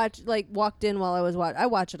may have walked in while I was watching. I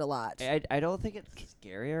watch it a lot. I don't think it's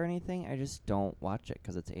scary or anything. I just don't watch it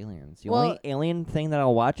because it's aliens. The Well- only alien thing that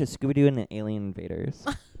I'll watch is Scooby Doo and Alien Invaders.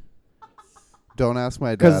 Don't ask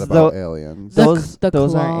my 'Cause dad about tho- aliens. Those aren't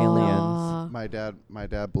claw. aliens. My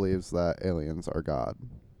dad believes that aliens are God.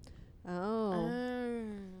 Oh.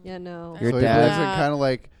 Yeah, no. Your so dad- he believes in kind of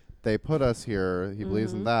like they put us here. He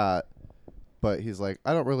believes in Mhm. that, but he's like,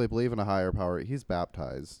 I don't really believe in a higher power. He's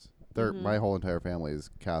baptized. My whole entire family is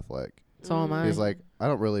Catholic. So am I. He's like, I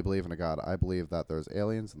don't really believe in a God. I believe that there's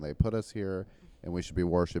aliens and they put us here, and we should be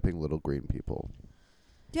worshiping little green people.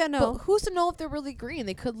 Yeah, no. But who's to know if they're really green?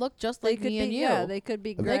 They could look just They like could me be, and you. yeah, they could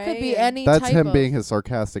be They gray. They could be and- any That's type him of being his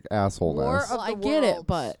sarcastic assholeness. War Well, of I the get it, Worlds.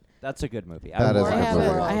 but That's a good movie. That would is a I good watch movie. it.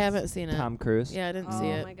 haven't. I haven't seen it. Tom Cruise. Yeah, I didn't Oh see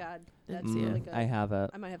it. my god, that's Mm, really good. I have it.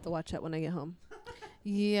 I might have to watch that when I get home.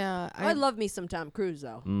 Yeah, I love me some Tom Cruise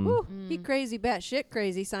though. Mm. Woo, he Mm. crazy, batshit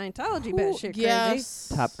crazy, Scientology, Who- batshit crazy. yes.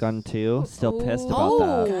 Top Gun 2. Still pissed about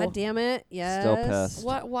Oh. that. God damn it! Yes. Still pissed.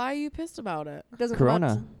 What? Why are you pissed about it? Doesn't Corona.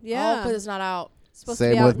 come out yeah. because it's not out. It's supposed to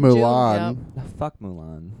be Same out with in June. Mulan. Fuck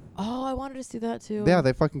Mulan. Oh, I wanted to see that too. Yeah,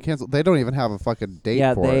 they fucking canceled. They don't even have a fucking date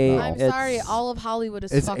Yeah, for they- it now. I'm It's- sorry. All of Hollywood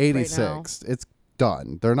is It's fucked right now. 86. It's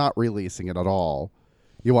done. They're not releasing it at all.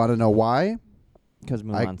 You want to know why? Because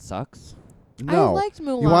Mulan sucks. No. I liked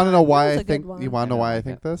Mulan. You want to know why was I a good think? one. You want to know I why I like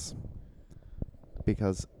think it. this?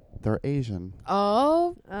 Because they're Asian.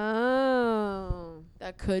 Oh, Oh.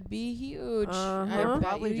 that could be huge. Uh-huh. They're I bet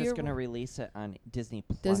probably you just you're- going to release it on Disney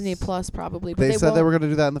Plus. Disney Plus probably. But They said they won't. were going to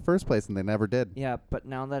do that in the first place, and they never did. Yeah, but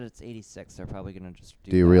now that it's 86, they're probably going to just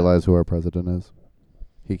do Do you that. realize who our president is?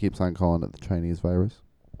 He keeps on calling it the Chinese virus.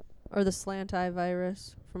 Or the slant eye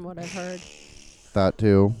virus, from what I've heard. That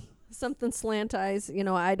too. Something slant eyes. You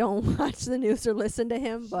know, I don't watch the news or listen to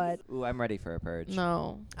him, but Ooh, I'm ready for a purge.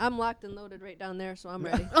 No. I'm locked and loaded right down there, so I'm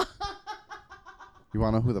ready. You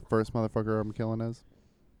want to know who the first motherfucker I'm killing is?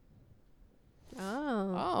 Oh.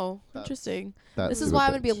 Oh, That's- interesting. That This is stupid why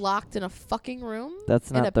I'm gonna be bitch. locked in a fucking room. That's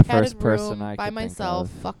in a not the padded first person room I by could myself.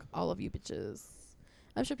 think of. Fuck all of you bitches.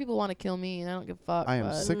 I'm sure people want to kill me, and I don't give a fuck. I am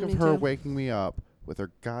but sick of Me her too. waking me up with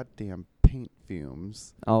her goddamn paint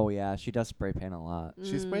fumes. Oh, yeah, she does spray paint a lot.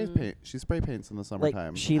 She sprays Mm. paint. She spray paints in the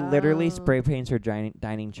summertime. Like, she literally Oh. spray paints her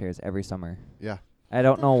dining chairs every summer. Yeah. I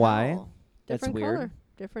don't know the why. hell? That's Different weird. color.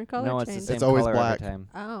 Different color No, it's change. the same It's always color black. every time.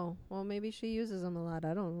 Oh, well, maybe she uses them a lot.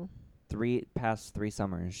 I don't know. Past 3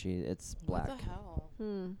 summers, it's black. What the hell?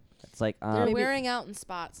 It's like, They're Maybe- wearing out in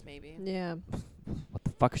spots, maybe. Yeah, what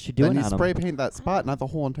the fuck is she doing Then you on 'em? spray paint that spot, not the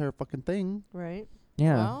whole entire fucking thing. right.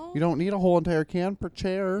 Yeah, Well, You don't need a whole entire can per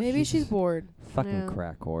chair. maybe she's bored. fucking Yeah.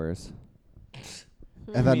 crack whores.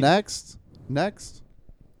 And then next,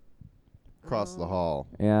 across the Oh. hall.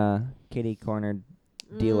 Yeah, kitty cornered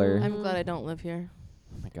dealer. I'm glad I don't live here.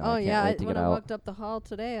 Oh my god, Oh I can't yeah, wait to when get I out. walked up the hall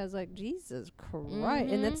today, I was like, Jesus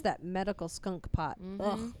Christ! And that's Mhm. that medical skunk pot.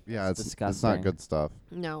 Ugh. Mhm. Yeah, It's it's not disgusting. good stuff.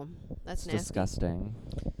 No, that's It's nasty. disgusting.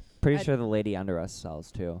 Pretty I'd- sure the lady under us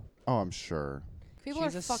sells too. Oh, I'm sure. People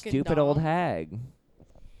She's are a fucking stupid dumb. old hag.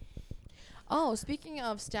 Oh, speaking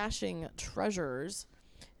of stashing treasures,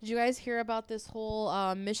 did you guys hear about this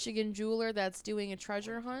whole Michigan jeweler that's doing a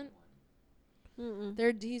treasure hunt?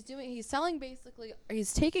 Mm-mm. He's selling basically,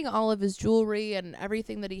 he's taking all of his jewelry and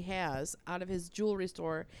everything that he has out of his jewelry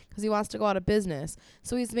store because he wants to go out of business.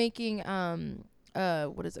 So he's making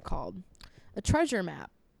what is it called? A treasure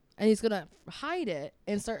map. And he's going to hide it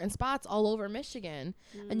in certain spots all over Michigan.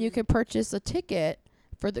 And you can purchase a ticket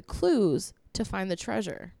for the clues to find the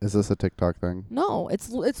treasure. Is this a TikTok thing? No,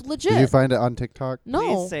 it's legit. Did you find it on TikTok? No,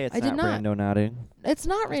 Please say it's I did not. rando nodding. It's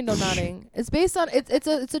not rainbow nodding. It's based on it's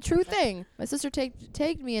a true thing. My sister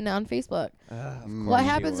tagged me in on Facebook. Mm. What She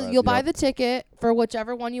happens is would, you'll buy yep. the ticket for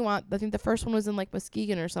whichever one you want. I think the first one was in like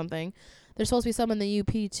Muskegon or something. There's supposed to be some in the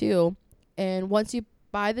UP too. And once you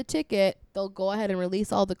buy the ticket, they'll go ahead and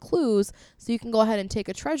release all the clues so you can go ahead and take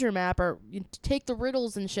a treasure map or you take the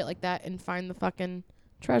riddles and shit like that and find the fucking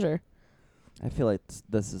treasure. I feel like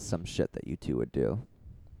this is some shit that you two would do.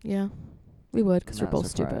 Yeah. We would because we're Not both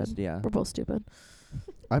surprised, stupid. Yeah. We're both stupid.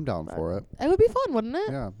 I'm down for it. It would be fun, wouldn't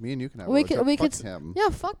it? Yeah, me and you can have We a could- road we trip. could Fuck him. Yeah,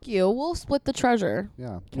 fuck you. We'll split the treasure.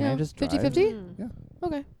 Yeah. Can yeah. I just drive? 50-50? Mm. Yeah.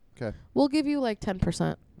 Okay. 'Kay. We'll give you like 10%.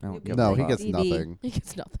 I don't You'll give be a No, he fuck. gets DD. nothing. He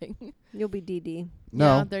gets nothing. You'll be DD.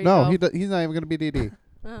 No, there you no, go. he's not even gonna be DD.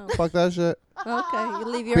 Oh, Fuck that shit. okay. You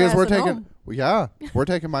leave your Because ass we're at taking home. Well, yeah, we're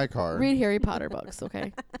taking my car. Read Harry Potter books,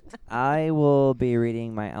 okay? I will be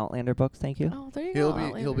reading my Outlander books. Thank you. Oh, there you He'll go. be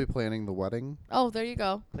Outlander. planning the wedding Oh, there you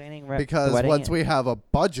go. Planning because wedding once we have a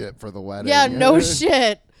budget for the wedding. Yeah, no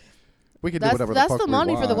shit. We can do That's whatever that's the fuck the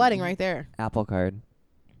money we for the want. wedding right there. Apple Card.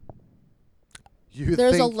 You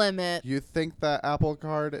There's a think, limit. You think that Apple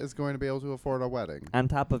Card is going to be able to afford a wedding? On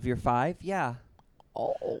top of your 5? Yeah.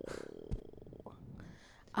 Oh.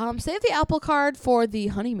 Save the Apple Card for the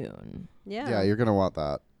honeymoon. Yeah, you're gonna want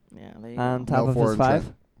that. Yeah, there you On go. top of his foreign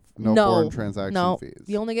 5? No, No. foreign transaction No. fees.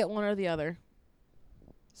 You only get one or the other.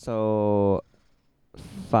 So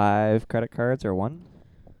 5 credit cards or 1?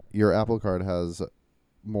 Your Apple Card has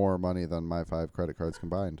more money than my 5 credit cards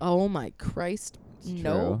combined. Oh my Christ. It's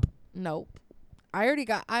Nope. Nope. I'm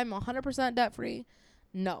 100% debt free.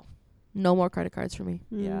 No. No more credit cards for me.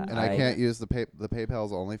 Yeah. And I can't use the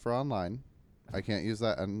PayPal's only for online. I can't use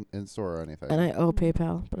that in store or anything. And I owe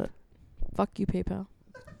PayPal, but fuck you, PayPal.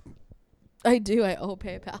 I do. I owe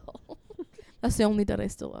PayPal. That's the only debt I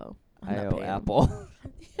still owe. I'm I not owe paying 'em. Apple.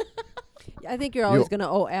 I think you're always You- gonna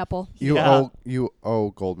owe Apple. Yeah. You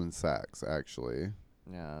owe Goldman Sachs actually.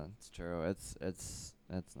 Yeah, it's true. It's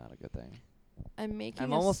not a good thing. I'm making.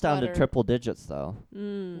 I'm a almost down to sweater. triple digits though.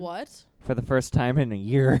 What? For the first time in a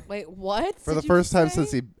year, Wait, what? For the did you first time say?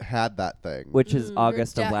 since he had that thing. which is Mm.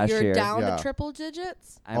 August You're of last you're year. down Yeah. to triple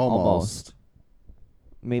digits. I'm Almost.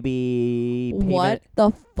 maybe What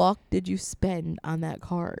the fuck did you spend on that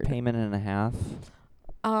card? payment and a half.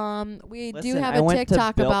 We do Listen, have I a went to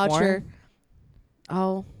TikTok about Biltmore. your.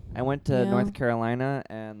 Oh, I went to Yeah. North Carolina,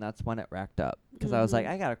 and that's when it racked up. Because I was like, Mhm.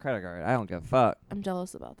 I got a credit card. I don't give a fuck. I'm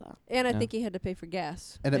jealous about that. And I Yeah. think he had to pay for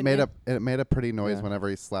gas. And it didn't made he? a pretty noise Yeah. whenever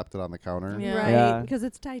he slapped it on the counter. Yeah. Right, Yeah. because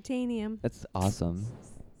it's titanium. It's awesome.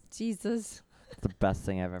 Jesus. It's the best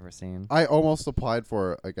thing I've ever seen. I almost applied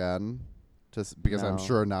for it again, just because I'm No.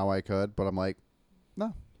 sure now I could, but I'm like,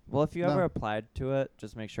 Well, if you No. ever applied to it,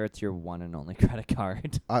 just make sure it's your one and only credit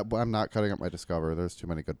card. I'm not cutting up my Discover. There's too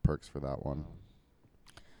many good perks for that one.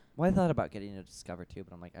 Well, I thought about getting a Discover too,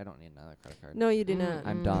 but I'm like, I don't need another credit card. No, you do Mm. not.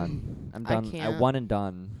 I'm done. I'm I done. I can't. one and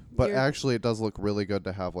done. But You're- actually, it does look really good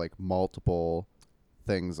to have like multiple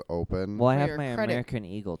things open. Well, I For have your my credit. American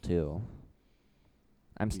Eagle too.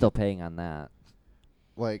 I'm still paying on that.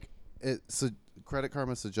 Like Credit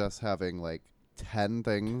Karma suggests having like 10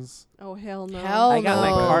 things. Oh, hell no. Hell I got my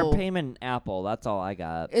no. card payment in Apple. That's all I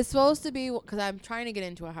got. It's supposed to be because I'm trying to get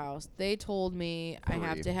into a house. They told me I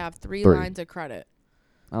have Three. to have three Three. lines of credit.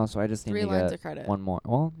 Oh, so I just need 3 to lines get of credit. one more.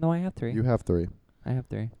 Well, no, I have 3. You have 3. I have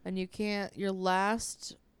 3. And you can't. Your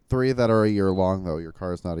last. 3 that are a year long though. Your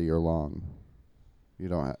car's not a year long. You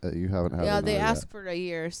don't. You haven't had. Yeah, it they yet. ask for a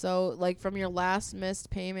year. So like from your last missed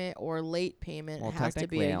payment or late payment, Well, it has to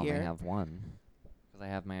be technically, I a only year. have 1 because I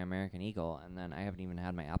have my American Eagle, and then I haven't even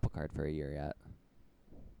had my Apple Card for a year yet.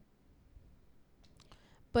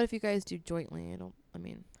 But if you guys do jointly, it'll. I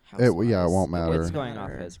mean, It won't house-wise, matter. It's won't going off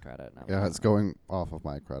matter. his credit. Not Yeah, mine. it's going off of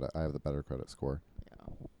my credit. I have the better credit score. Yeah.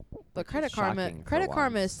 But Which is Credit Karma, shocking for Credit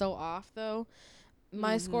Karma is once. so off though.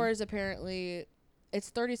 My Mhm. score is apparently it's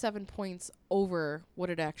 37 points over what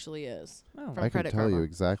it actually is. Oh. From I can Credit tell you Karma.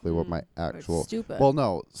 exactly what my Mm. actual. It's stupid. Well,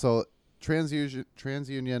 no. So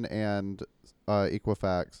TransUnion and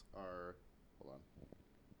Equifax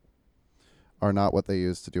are not what they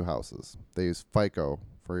use to do houses. They use FICO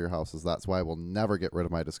for your houses. That's why I will never get rid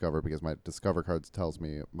of my Discover because my Discover cards tells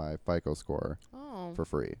me my FICO score oh, for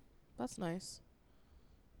free. that's nice.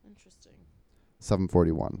 Interesting.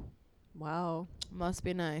 741 Wow. Must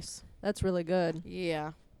be nice. That's really good.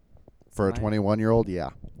 Yeah. for a Mine- 21-year-old. Yeah.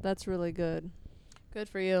 That's really good. Good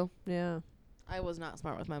for you. Yeah. I was not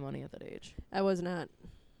smart with my money at that age. I was not.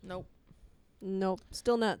 Nope. Nope.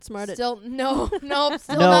 Still not smart at. Still nope.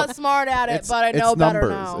 Still No. not smart at it, but I know it's better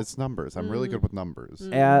numbers. now. It's numbers. I'm really Mm. good with numbers.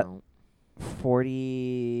 Mm. At No.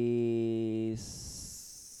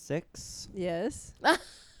 46. Yes.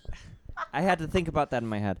 I had to think about that in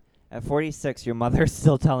my head. At 46, your mother's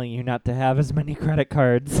still telling you not to have as many credit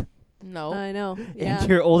cards. No. I know. Yeah. And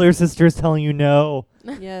your older sister is telling you no.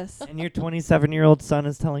 Yes. And your 27-year-old son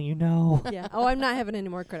is telling you no. Yeah. Oh, I'm not having any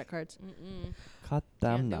more credit cards. Mm-mm. Cut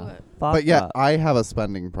them Can't do the it. fuck But yeah, up. I have a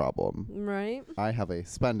spending problem. Right. I have a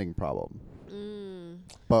spending problem. Mm.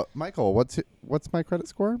 But Michael, what's my credit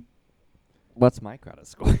score? What's my credit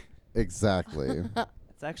score? Exactly.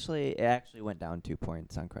 It actually went down 2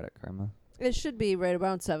 points on Credit Karma. It should be right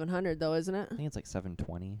around 700 though, isn't it? I think it's like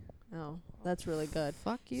 720. Oh, that's really good.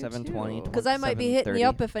 Fuck you. 720, too. Because I might be hitting 730. you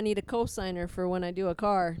up if I need a cosigner for when I do a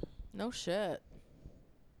car. No shit.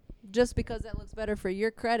 just because that looks better for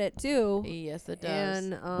your credit too. Yes, it does.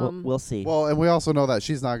 And we'll see. Well, and we also know that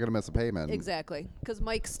she's not going to miss a payment. exactly, because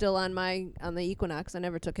Mike's still on the Equinox. I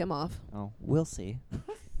never took him off. Oh, we'll see.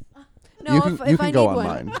 No, you can, if you I can need go on one.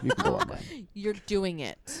 mine. You can go on mine. You're doing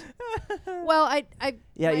it. Well, I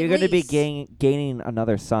Yeah, my you're going to be lease- gaining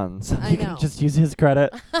another son, so I you know. can just use his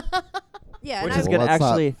credit. Yeah, Which and is I, gonna let's not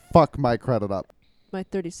actually- fuck my credit up. my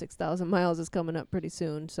 36,000 miles is coming up pretty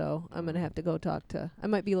soon, so I'm gonna have to go talk to. I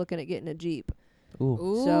might be looking at getting a Jeep. Ooh.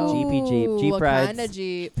 Ooh, So- Jeepy Jeep. Jeep what rides. kind of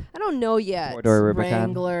Jeep? I don't know yet. Four-door Rubicon.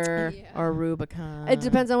 Wrangler Yeah. or Rubicon? It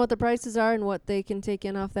depends on what the prices are and what they can take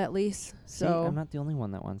in off that lease. See, So I'm not the only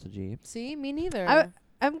one that wants a Jeep. See, me neither.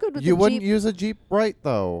 I'm good with You the wouldn't Jeep. use a Jeep right,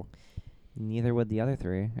 though. Neither would the other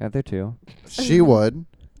two. She would.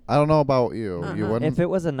 I don't know about you. You Uh-uh. wouldn't. If it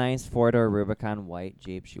was a nice 4-door Rubicon white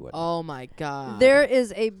Jeep, she would. oh my god. There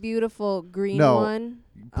is a beautiful green No. one.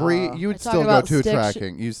 Bree, Uh, you'd I talk still go about two stick sh-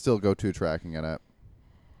 tracking. You still go two tracking in it.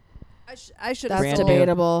 I should That's Brand have new-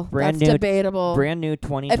 debatable. brand That's new- debatable. Brand new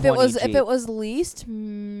 2020 if Jeep. it was leased,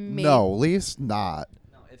 maybe. No, least not.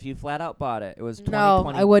 No, if you flat out bought it, it was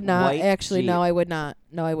 2020 No, I would not. white Actually, Jeep. no, I would not.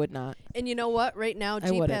 No, I would not. And you know what? Right now, I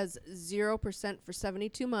Jeep wouldn't. has 0% for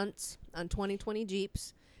 72 months on 2020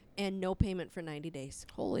 Jeeps, and no payment for 90 days.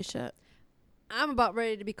 Holy shit. I'm about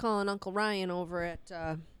ready to be calling Uncle Ryan over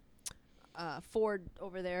at Ford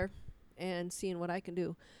over there and seeing what I can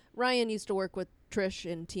do. Ryan used to work with Trish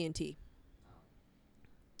in TNT.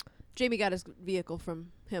 Jamie got his vehicle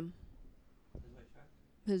from him.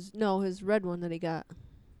 His red one that he got.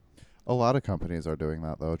 A lot of companies are doing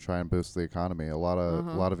that though. Try and boost the economy. A lot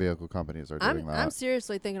of vehicle companies are doing that. I'm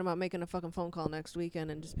seriously thinking about making a fucking phone call next weekend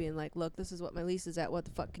and just being like, "Look, this is what my lease is at. What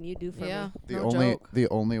the fuck can you do for Yeah. me?" No joke. The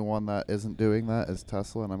only one that isn't doing that is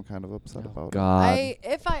Tesla, and I'm kind of upset about it. God.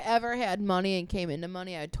 If I ever had money and came into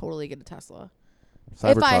money, I'd totally get a Tesla.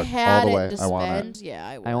 Cybertruck, if I had all the it way. to I want spend, it. yeah,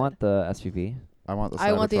 I would. I want the SUV. I want the Cybertruck.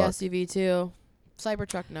 I want the SUV too.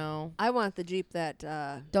 Cybertruck, no. I want the Jeep that.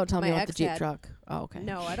 Don't tell me My you want the ex Jeep had. truck. Oh, okay.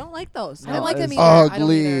 No, I don't like those. I don't like them it's either. I don't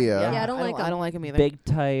ugly. either. Yeah, I don't like 'em. I don't like them either. Big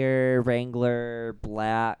tire, Wrangler,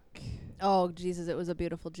 black. Oh Jesus, it was a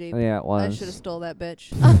beautiful Jeep. Yeah, it I was. should have stole that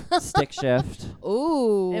bitch. Stick shift.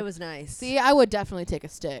 Ooh. It was nice. See, I would definitely take a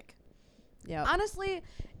stick. yeah. Honestly,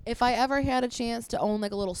 if I ever had a chance to own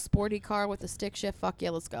like a little sporty car with a stick shift, fuck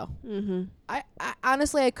yeah, let's go. Mm-hmm. I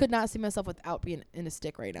honestly, I could not see myself without being in a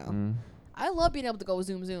stick right now. Mm. I love being able to go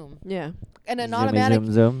zoom zoom. Yeah. And an Zoomy, automatic,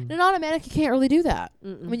 zoom, zoom. an automatic, you can't really do that.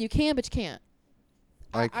 Mm-mm. I mean, you can, but you can't.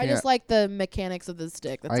 I I can't. just like the mechanics of the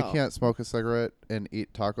stick. That's I all. can't smoke a cigarette and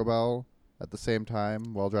eat Taco Bell at the same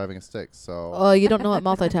time while driving a stick. So Oh, you don't know what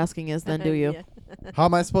multitasking is, then, do you? Yeah. how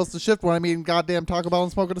am I supposed to shift when I'm eating goddamn Taco Bell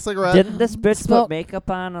and smoking a cigarette? Didn't this bitch Smoke- put makeup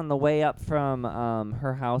on the way up from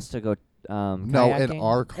her house to go no, in kayaking?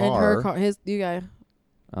 our In car. her car,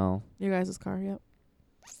 Oh. your guys' car, yep.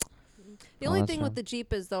 The Oh, only that's thing true. with the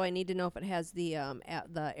Jeep is though I need to know if it has the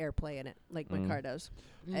the AirPlay in it, like my Mm. car does,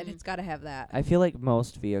 and Mm. it's got to have that, I feel like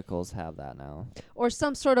most vehicles have that now. or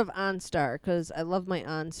some sort of OnStar, because I love my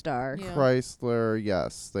OnStar. Yeah. Chrysler,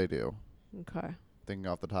 yes, they do. Okay. Thinking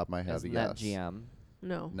off the top of my head, Isn't yes. that GM?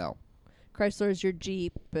 No. No. Chrysler is your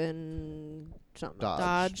Jeep and something. else.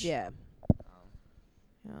 Dodge. Yeah.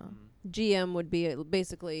 Yeah. GM would be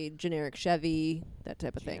basically generic Chevy, that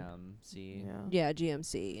type of thing. GMC. Yeah. Yeah,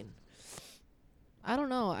 GMC. I don't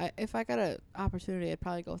know. If I got an opportunity, I'd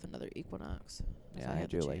probably go with another Equinox. if Yeah, I had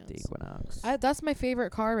do the like the chance. Equinox. That's my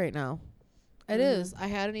favorite car right now. It Mhm. is. I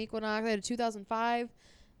had an Equinox. I had a 2005,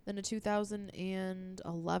 then a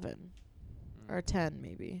 2011 or 10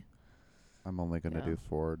 maybe. I'm only going to Yeah. do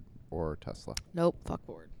Ford or Tesla. Nope. Fuck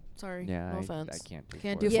Ford. Sorry. Yeah, no I offense. can't do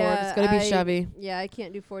Can't Ford. do Ford. It's gonna be Chevy. Yeah, I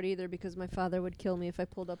can't do Ford either because my father would kill me if I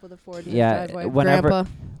pulled up with a Ford in Yeah, his driveway. whenever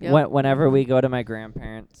Grandpa. Yep. whenever we go to my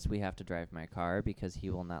grandparents, we have to drive my car because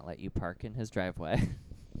he will not let you park in his driveway.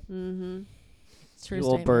 Mm-hmm. It's true He will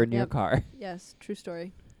statement. burn your Yep. car. Yes, true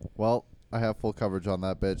story. Well, I have full coverage on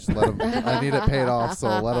that bitch. Let him. I need it paid off,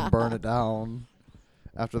 so let him burn it down.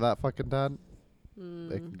 After that fucking done,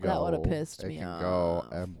 it can go. That would've pissed it me can go.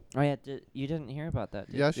 off. And Oh yeah, you didn't hear about that?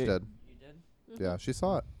 Did yeah, you? she did. You did? Yeah, she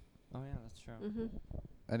saw it. Oh yeah, that's true.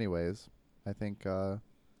 Mm-hmm. Anyways, I think that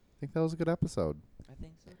was a good episode. I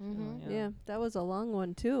think so. Too, Mhm. Yeah. that was a long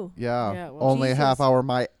one too. Yeah, Yeah, well, only a half Jesus. hour.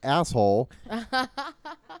 My asshole.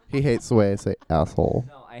 He hates the way I say asshole.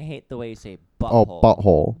 No, I hate the way you say Oh, butthole.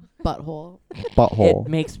 butthole. Butthole. Butthole. It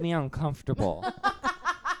makes me uncomfortable.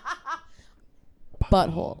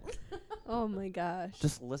 Butthole. Oh my gosh.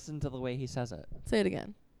 Just listen to the way he says it. Say it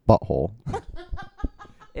again. Butthole.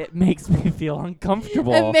 It makes me feel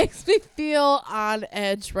uncomfortable. It makes me feel on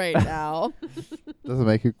edge right now. Does it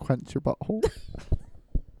make you quench your butthole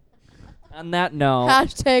On that note,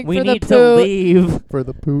 Hashtag we for the need to poot. leave. for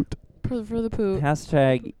the poot? For the poot.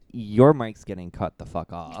 Hashtag your mic's getting cut the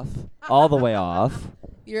fuck off. All the way off.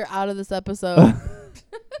 You're out of this episode.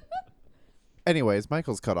 Anyways,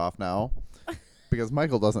 Michael's cut off now because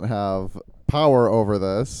Michael doesn't have power over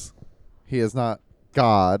this. He is not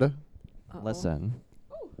God. Uh-oh. Listen.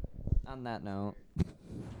 On that note.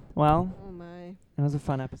 Well, Oh my. it was a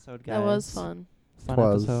fun episode, guys. That was fun. Fun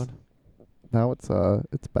Twas. episode. Now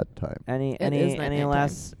it's bedtime. Any It is any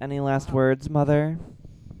night any last words, Mother?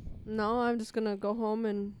 No, I'm just gonna go home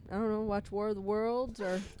and I don't know, watch War of the Worlds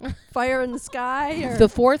or Fire in the Sky or The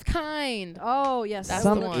Fourth Kind. oh yes, That's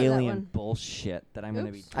Some the one. that alien one. bullshit that I'm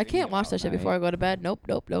gonna be. Oops. I can't watch that shit before I go to bed. Nope.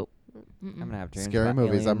 I'm gonna have dreams Scary about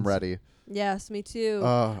movies. I'm aliens. ready. Yes, me too.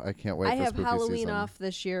 I can't wait I for have spooky Halloween season. off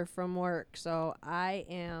this year from work, so I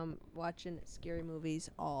am watching scary movies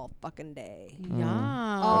all fucking day. Yeah. What is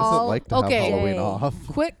it All like to okay. have Halloween day. off?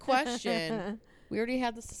 Quick question. We already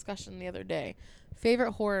had this discussion the other day.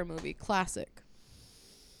 Favorite horror movie, classic.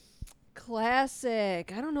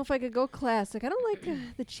 Classic. I don't know if I could go classic. I don't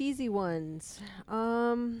like the cheesy ones.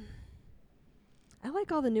 I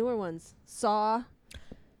like all the newer ones. Saw.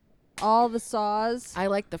 All the Saws. I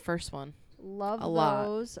like the first one. Love a lot.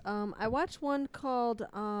 those. I watched one called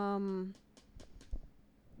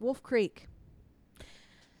Wolf Creek,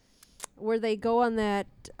 where they go on that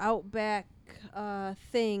outback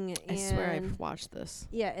thing. I swear and I've watched this.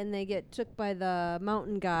 yeah, and they get took by the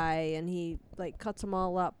mountain guy, and he like cuts them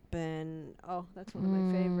all up, and oh, that's one of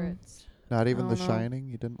my favorites. Not even The I don't know. Shining.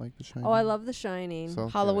 You didn't like The Shining? Oh, I love The Shining. So, there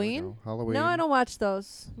we Halloween? go. Halloween. No, I don't watch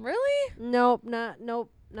those. Really? Nope, not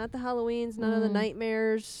the Halloweens, none of the Mm.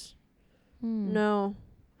 nightmares. No.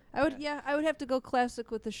 I would have to go classic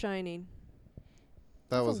with The Shining.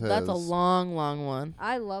 That was his. That's a long, long one.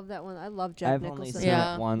 I love that one. I love Jack I've only Nicholson. seen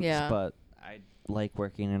Yeah, it once, yeah. but I like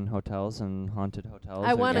working in hotels and haunted hotels.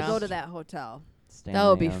 I or want to Yeah. go just to that hotel. stay That in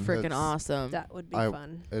would be the, freaking That's- awesome. That would be I-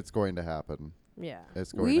 fun. It's going to happen. Yeah.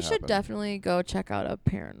 It's going We to should happen. definitely go check out a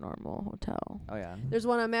paranormal hotel. Oh yeah. There's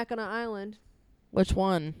one on Mackinac Island. Which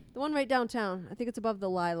one? The one right downtown. I think it's above the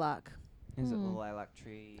Lilac. Is it the Hmm. Lilac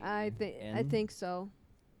Tree? I Inn? think so.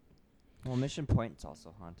 Well, Mission Point's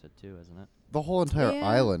also haunted too, isn't it? The whole entire Yeah.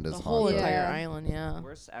 island is The whole haunted. entire Yeah. island, yeah.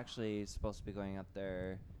 We're actually supposed to be going up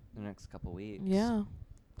there the next couple weeks. Yeah.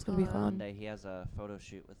 It's going to be Oh, fun. Monday he has a photo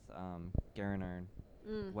shoot with Garner,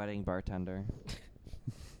 Mm. wedding bartender,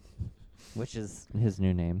 which is his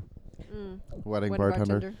new name. Mm. Wedding Wedding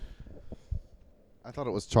bartender. I thought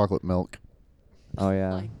it was chocolate milk. Oh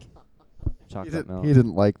yeah, Like, chocolate milk. He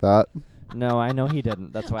didn't like that. No, I know he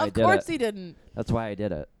didn't. That's why I of did course it. he didn't. That's why I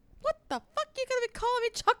did it. What the fuck you going to be calling me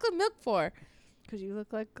chocolate milk for? 'Cause you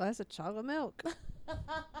look like a glass of chocolate milk.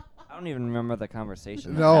 I don't even remember the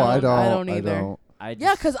conversation. No, I don't. I don't either. I Yeah,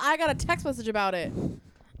 just 'cause I got a text message about it.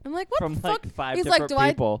 I'm like, what from the fuck? like 5 He's like, different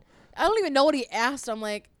people. I don't even know what he asked. I'm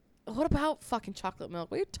like, what about fucking chocolate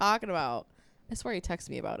milk? What are you talking about? I swear he texted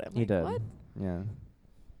me about it. I'm He like, did. What? Yeah. You're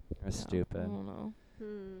Yeah, stupid. I don't know.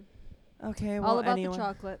 Okay, All about the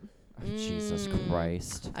chocolate. Jesus Mm.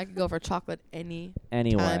 Christ. I could go for chocolate any time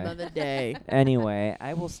Anyway. of the day. Anyway,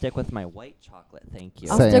 I will stick with my white chocolate. Thank you.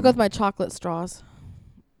 I'll Same. stick with my chocolate straws.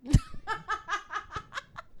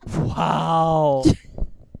 Wow.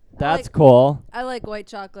 That's like- cool. I like white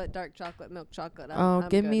chocolate, dark chocolate, milk chocolate. Oh, I'm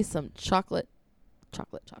give good. me some chocolate.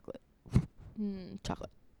 Chocolate.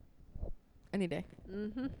 Chocolate. Any day.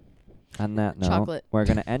 Mm-hmm. On that note, Chocolate. we're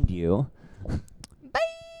going to end you.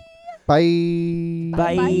 Bye.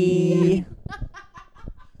 Bye.